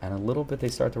 and a little bit they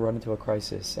start to run into a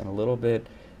crisis, and a little bit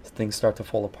things start to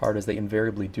fall apart, as they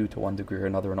invariably do to one degree or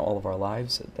another in all of our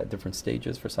lives at different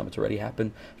stages. For some it's already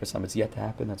happened, for some it's yet to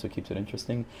happen. That's what keeps it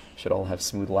interesting. Should all have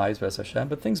smooth lives, B'ez Hashem,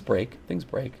 but things break.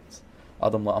 It's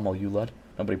Adam la'amal yulad.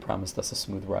 Nobody promised us a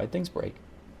smooth ride. Things break.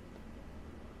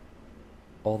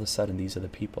 All of a sudden, these are the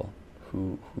people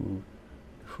who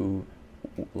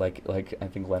like I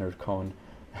think Leonard Cohen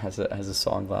has a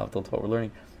song about what we're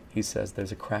learning. He says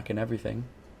there's a crack in everything.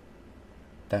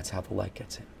 That's how the light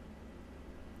gets in.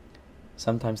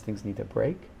 Sometimes things need to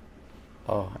break.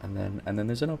 And then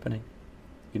there's an opening.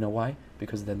 You know why?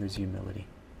 Because then there's humility.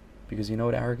 Because you know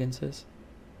what arrogance is?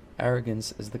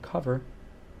 Arrogance is the cover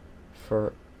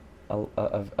for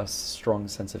a strong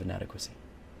sense of inadequacy.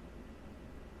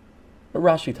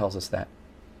 Rashi tells us that,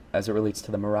 as it relates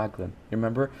to the Meraglim. You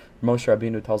remember? Moshe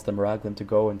Rabbeinu tells the Meraglim to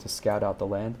go and to scout out the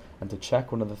land and to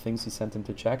check. One of the things he sent him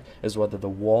to check is whether the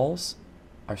walls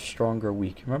are strong or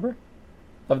weak. Remember?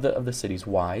 Of the cities.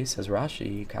 Why? Says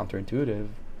Rashi, counterintuitive.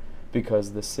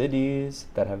 Because the cities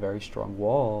that have very strong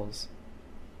walls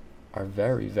are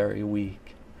very, very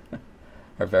weak.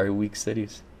 Are very weak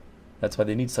cities. That's why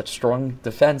they need such strong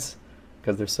defense,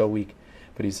 because they're so weak.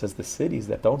 But he says the cities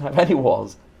that don't have any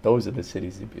walls, those are the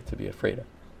cities to be afraid of.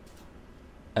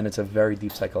 And it's a very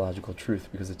deep psychological truth,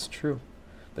 because it's true.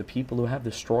 The people who have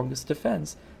the strongest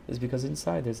defense is because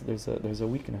inside there's a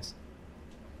weakness.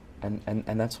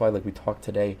 And that's why, like we talked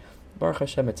today, Baruch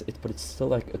Hashem, but it's still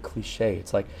like a cliche.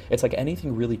 It's like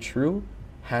anything really true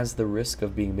has the risk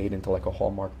of being made into like a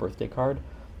Hallmark birthday card,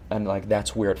 and like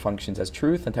that's where it functions as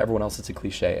truth, and to everyone else it's a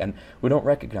cliche, and we don't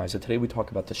recognize it. Today we talk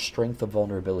about the strength of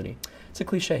vulnerability. It's a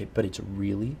cliche, but it's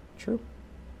really true.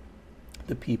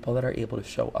 The people that are able to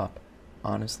show up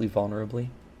honestly, vulnerably,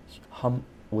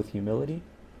 with humility,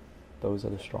 those are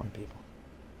the strong people.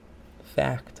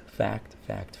 Fact.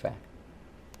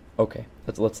 Okay,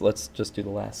 let's just do the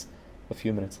last a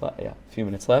few minutes left. Yeah, a few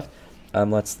minutes left.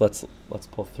 Let's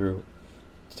pull through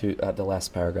to the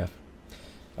last paragraph.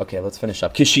 Okay, let's finish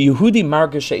up. Kishi Yehudi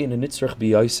marga she'in nitzrich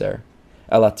biyoser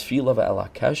ela tefila ve'ela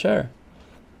kasher.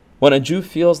 When a Jew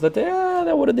feels that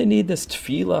what do they need this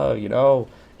tefillah?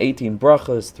 18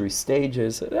 brachas, 3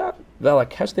 stages. Ve'ela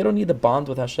kasher, they don't need the bond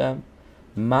with Hashem.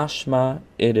 Mashma,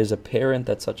 it is apparent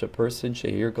that such a person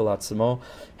she'ir galatzmo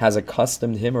has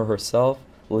accustomed him or herself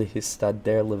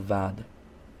lihistader levad.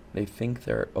 They think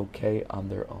they're okay on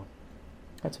their own.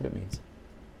 That's what it means.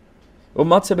 To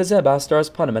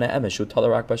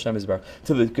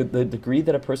the degree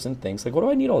that a person thinks, like, what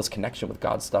do I need all this connection with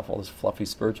God stuff, all this fluffy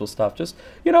spiritual stuff? Just,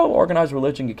 organized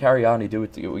religion, you carry on, you do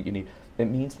what you need. It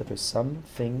means that there's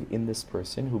something in this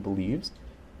person who believes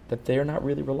that they are not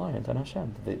really reliant on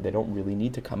Hashem. They don't really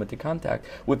need to come into contact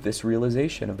with this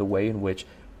realization of the way in which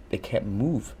they can't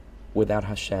move without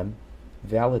Hashem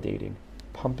validating,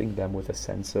 pumping them with a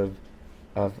sense of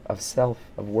self,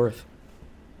 of worth.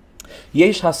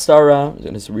 Yesh hastara. I'm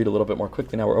going to read a little bit more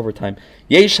quickly now. We're over time.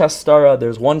 Yesh hastara.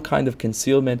 There's one kind of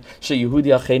concealment.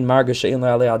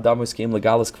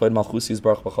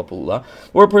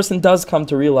 Where a person does come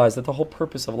to realize that the whole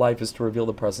purpose of life is to reveal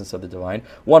the presence of the divine,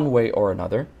 one way or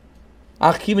another.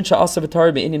 But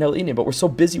we're so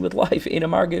busy with life.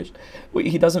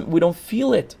 We don't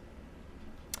feel it.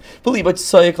 And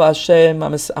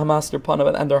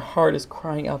their heart is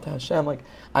crying out to Hashem, like,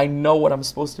 I know what I'm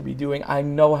supposed to be doing, I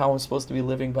know how I'm supposed to be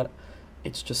living, but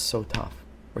it's just so tough.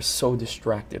 We're so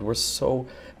distracted. We're so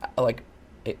like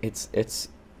it's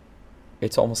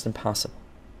almost impossible.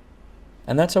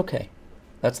 And that's okay.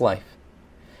 That's life.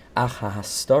 What's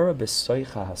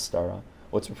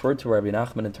referred to Rabbi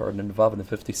Nachman in Torah and Vav in the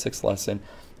 56th lesson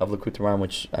of Likutei Moharan,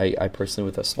 which I personally,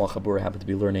 with a small chabur, happen to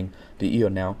be learning the Eo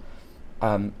now.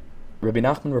 Rabbi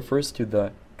Nachman refers to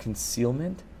the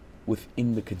concealment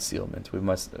within the concealment. We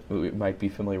might be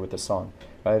familiar with the song,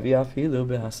 right?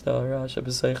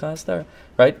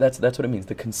 That's what it means.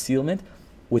 The concealment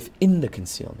within the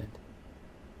concealment.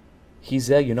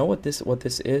 You know what this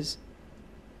is?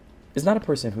 Is not a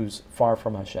person who's far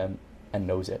from Hashem and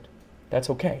knows it. That's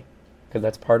okay, because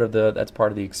that's part of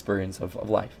the experience of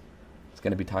life. It's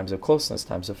going to be times of closeness,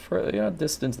 times of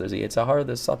distance. There's a Yitzhahar,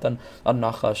 there's Satan,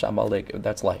 An-Nachash, Amalek.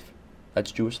 That's life.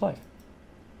 That's Jewish life.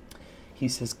 He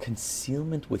says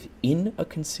concealment within a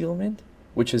concealment,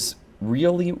 which is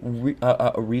really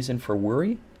a reason for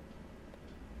worry.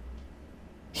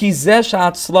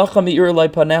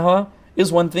 Is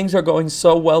when things are going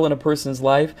so well in a person's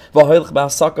life, and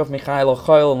let's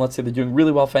say they're doing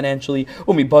really well financially,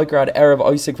 and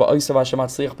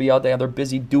they're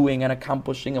busy doing and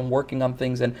accomplishing and working on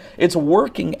things, and it's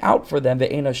working out for them,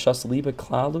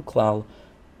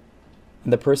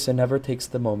 and the person never takes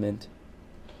the moment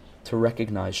to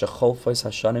recognize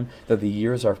that the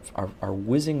years are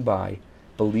whizzing by,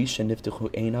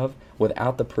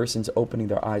 without the person's opening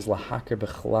their eyes, that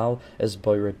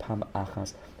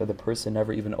the person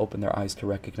never even opened their eyes to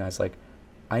recognize, like,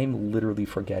 I'm literally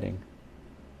forgetting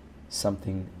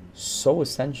something so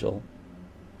essential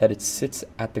that it sits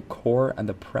at the core and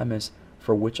the premise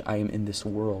for which I am in this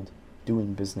world,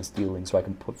 doing business dealing, so I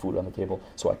can put food on the table,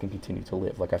 so I can continue to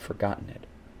live. Like, I've forgotten it.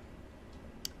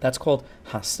 That's called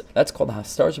the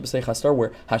hastar,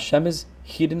 where Hashem is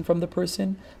hidden from the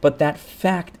person, but that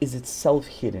fact is itself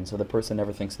hidden, so the person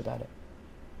never thinks about it.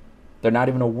 They're not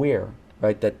even aware,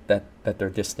 right, that they're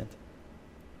distant,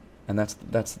 and that's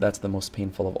the most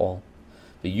painful of all.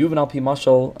 The Yuvan al pi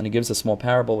mashal, and he gives a small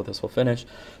parable. With this, we'll finish.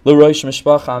 It's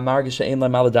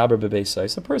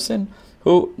a person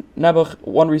who, Nebuch,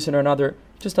 one reason or another,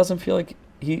 just doesn't feel like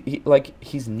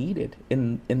he's needed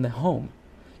in the home.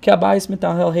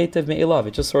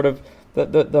 It just sort of,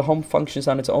 the home functions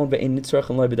on its own,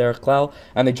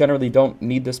 and they generally don't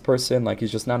need this person. Like,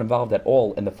 he's just not involved at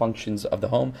all in the functions of the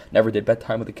home. Never did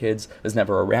bedtime with the kids, is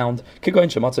never around.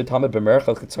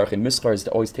 Is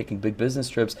always taking big business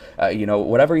trips,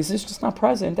 whatever. He's just not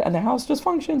present, and the house just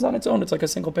functions on its own. It's like a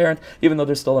single parent, even though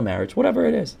there's still a marriage, whatever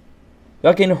it is.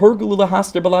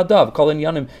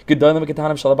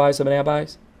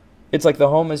 It's like the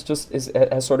home has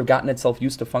sort of gotten itself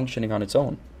used to functioning on its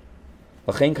own.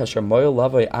 When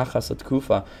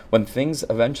things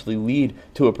eventually lead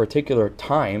to a particular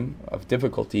time of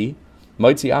difficulty,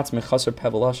 all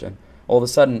of a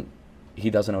sudden, he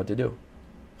doesn't know what to do.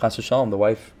 Chas v'shalom, the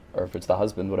wife, or if it's the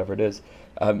husband, whatever it is,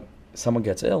 someone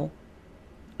gets ill,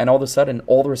 and all of a sudden,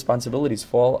 all the responsibilities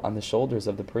fall on the shoulders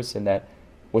of the person that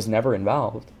was never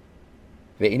involved.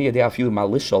 He doesn't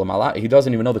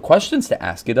even know the questions to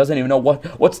ask. He doesn't even know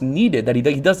what's needed. That he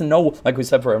doesn't know, like we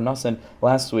said for Rav Nassan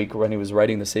last week when he was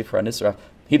writing the sefer on Israel.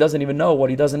 He doesn't even know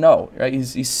what he doesn't know. Right?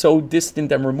 He's so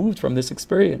distant and removed from this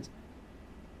experience.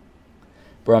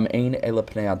 But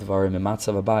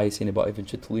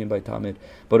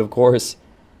of course,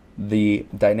 the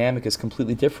dynamic is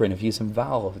completely different if he's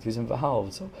involved.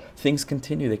 So things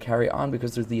continue. They carry on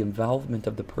because there's the involvement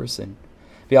of the person.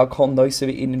 And they're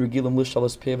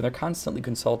constantly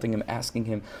consulting him, asking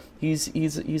him. He's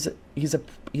a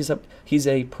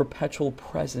perpetual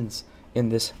presence in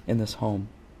this home.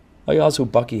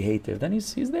 Then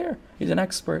he's there. He's an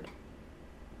expert.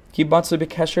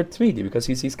 Because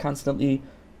he's constantly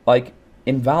like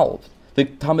involved. The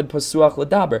tamid pasuach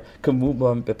ledaber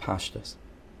kamubam bepashtas.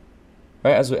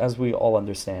 Right, as we all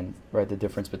understand, right, the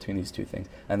difference between these two things,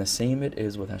 and the same it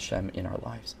is with Hashem in our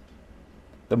lives.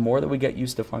 The more that we get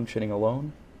used to functioning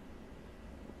alone,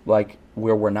 like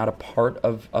where we're not a part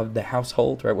of the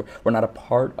household, right? We're not a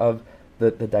part of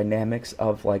the dynamics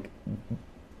of like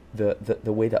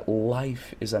the way that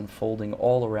life is unfolding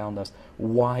all around us,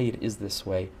 why it is this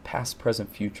way, past,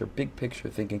 present, future, big picture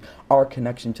thinking, our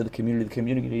connection to the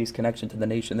community's connection to the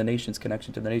nation, the nation's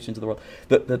connection to the nations of the world.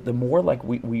 The more like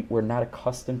we're not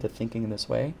accustomed to thinking in this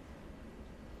way,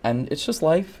 and it's just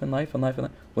life and life and life and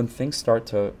life. When things start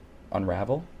to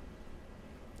unravel,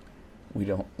 we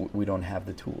don't have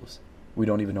the tools. We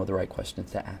don't even know the right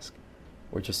questions to ask.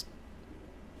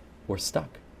 We're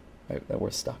stuck. Right?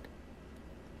 We're stuck.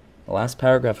 The last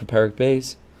paragraph of Parak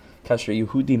Beis, Kasher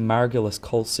Yehudi Margilas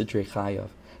Kol Sidrei Chayav.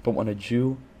 But when a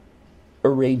Jew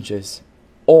arranges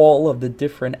all of the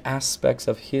different aspects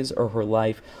of his or her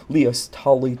life, Lios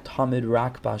Tali Tamid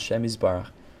Rak B'Hashem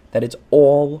Yisbarach, that it's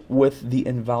all with the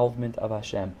involvement of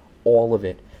Hashem, all of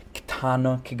it.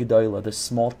 Ktana Kigdoila, the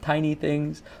small tiny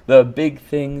things, the big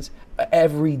things,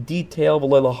 every detail.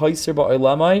 Such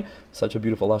a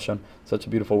beautiful lashon, such a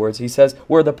beautiful words. He says,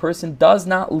 where the person does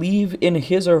not leave in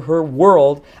his or her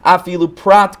world, afilu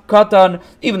prat katan,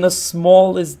 even the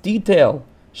smallest detail,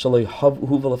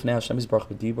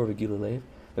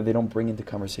 that they don't bring into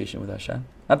conversation with Hashem.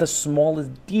 Not the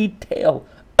smallest detail,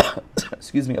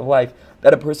 excuse me, of life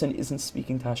that a person isn't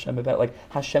speaking to Hashem about. Like,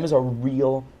 Hashem is a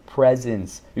real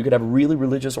presence. You could have really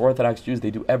religious Orthodox Jews, they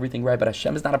do everything right, but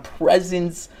Hashem is not a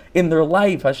presence in their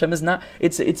life. Hashem is not,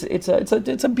 it's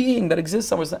a being that exists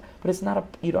somewhere, but it's not a,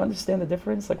 you don't understand the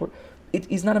difference? Like,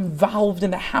 he's not involved in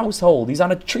the household. He's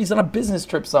on a business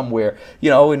trip somewhere,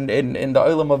 in the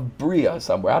Olam of Bria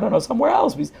somewhere. I don't know, somewhere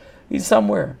else. He's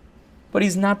somewhere. But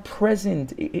he's not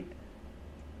present.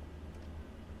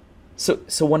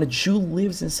 So when a Jew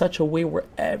lives in such a way where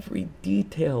every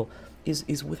detail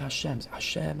is with Hashem,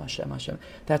 Hashem,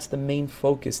 that's the main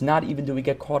focus. Not even do we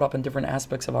get caught up in different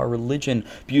aspects of our religion,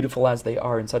 beautiful as they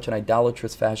are, in such an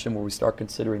idolatrous fashion where we start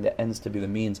considering the ends to be the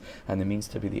means and the means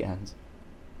to be the ends.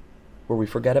 Where we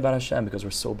forget about Hashem because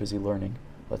we're so busy learning,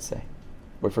 let's say.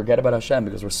 We forget about Hashem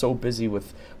because we're so busy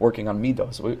with working on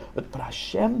midos. But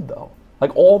Hashem, though,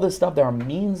 like all this stuff, there are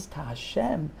means to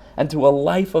Hashem and to a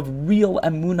life of real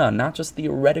emunah, not just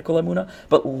theoretical emunah,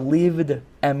 but lived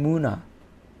emunah,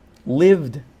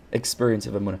 lived experience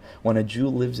of emunah. When a Jew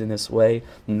lives in this way,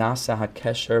 nasa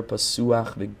hakesher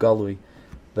pasuach v'galui,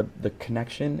 the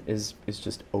connection is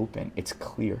just open. It's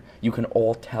clear. You can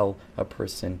all tell a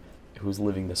person who's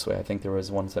living this way. I think there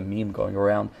was once a meme going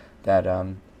around that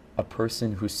a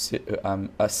person who's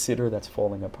a sitter that's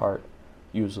falling apart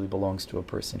usually belongs to a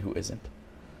person who isn't,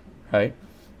 right?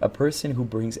 A person who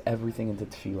brings everything into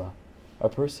tefillah, a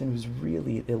person who's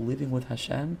really, they're living with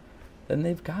Hashem, then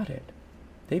they've got it.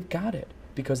 They've got it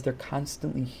because they're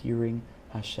constantly hearing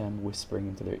Hashem whispering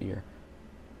into their ear,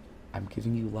 I'm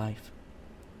giving you life,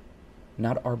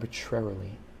 not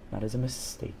arbitrarily, not as a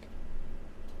mistake,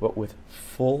 but with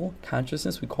full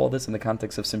consciousness. We call this in the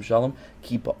context of Sim Shalom,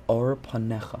 ki ba'ar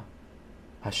panecha.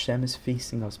 Hashem is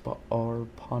facing us, ba'ar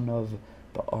panav,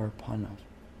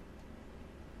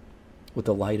 with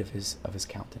the light of his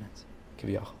countenance.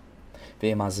 Kiviyach.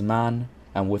 Ve'emazman,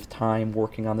 and with time,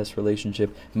 working on this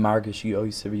relationship, margish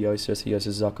yoser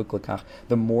zakuk lekach.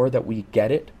 The more that we get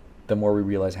it, the more we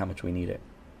realize how much we need it,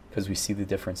 because we see the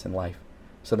difference in life.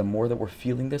 So the more that we're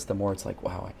feeling this, the more it's like,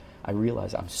 wow, I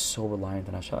realize I'm so reliant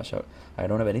on Hashem. I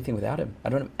don't have anything without him. I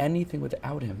don't have anything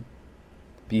without him.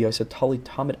 Because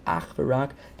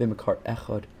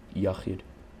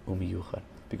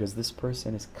this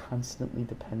person is constantly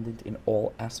dependent in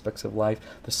all aspects of life,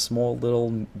 the small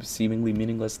little seemingly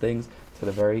meaningless things to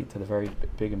the very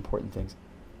big important things.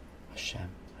 Hashem.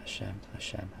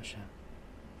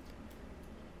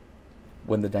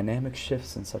 When the dynamic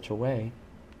shifts in such a way,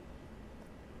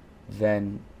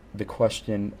 then the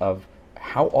question of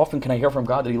how often can I hear from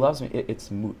God that he loves me, it's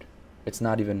moot. It's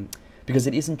not even, because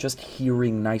it isn't just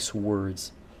hearing nice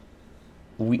words.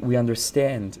 We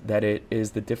understand that it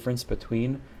is the difference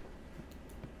between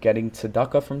getting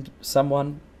tzedakah from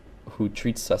someone who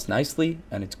treats us nicely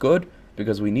and it's good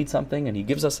because we need something and he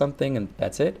gives us something and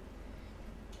that's it,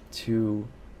 to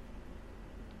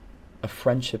a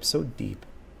friendship so deep.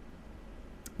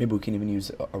 Maybe we can even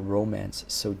use a romance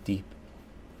so deep,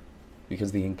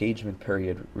 because the engagement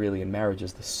period really in marriage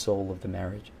is the soul of the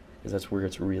marriage, because that's where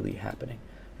it's really happening.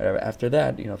 After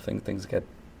that, things get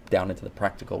down into the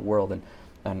practical world, and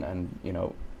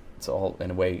it's all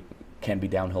in a way can be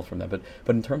downhill from that. But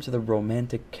in terms of the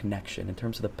romantic connection, in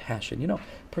terms of the passion, a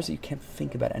person, you can't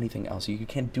think about anything else. You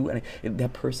can't do anything.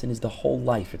 That person is the whole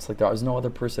life. It's like there is no other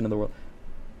person in the world.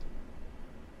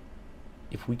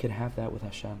 If we could have that with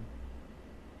Hashem,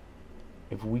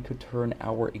 if we could turn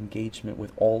our engagement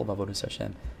with all of Avodas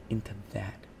Hashem into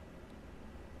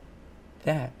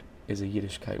that is a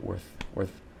Yiddishkeit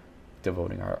worth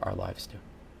devoting our lives to.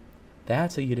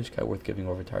 That's a Yiddishkeit worth giving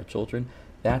over to our children.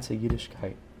 That's a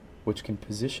Yiddishkeit which can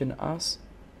position us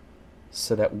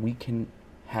so that we can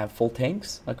have full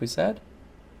tanks, like we said,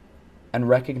 and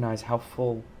recognize how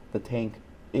full the tank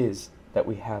is that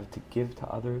we have to give to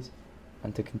others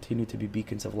and to continue to be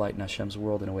beacons of light in Hashem's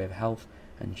world in a way of health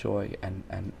and joy and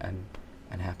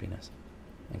happiness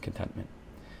and contentment.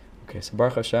 Okay, so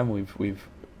Baruch Hashem,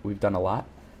 we've done a lot.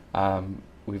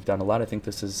 We've done a lot. I think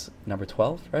this is number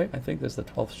 12, right? I think this is the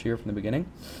 12th shir from the beginning.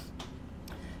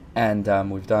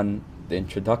 And we've done the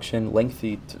introduction,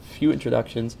 lengthy, few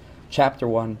introductions. Chapter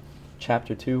 1,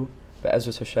 Chapter 2,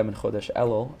 Be'ezras Hashem and chodesh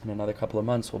Elul. In another couple of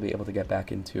months, we'll be able to get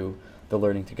back into the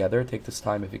learning together. Take this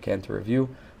time, if you can, to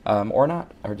review, or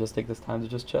not, or just take this time to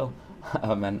just chill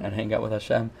and hang out with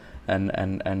Hashem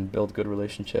and build good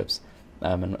relationships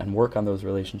and work on those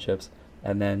relationships.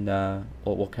 And then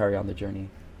we'll carry on the journey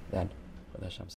then with Hashem.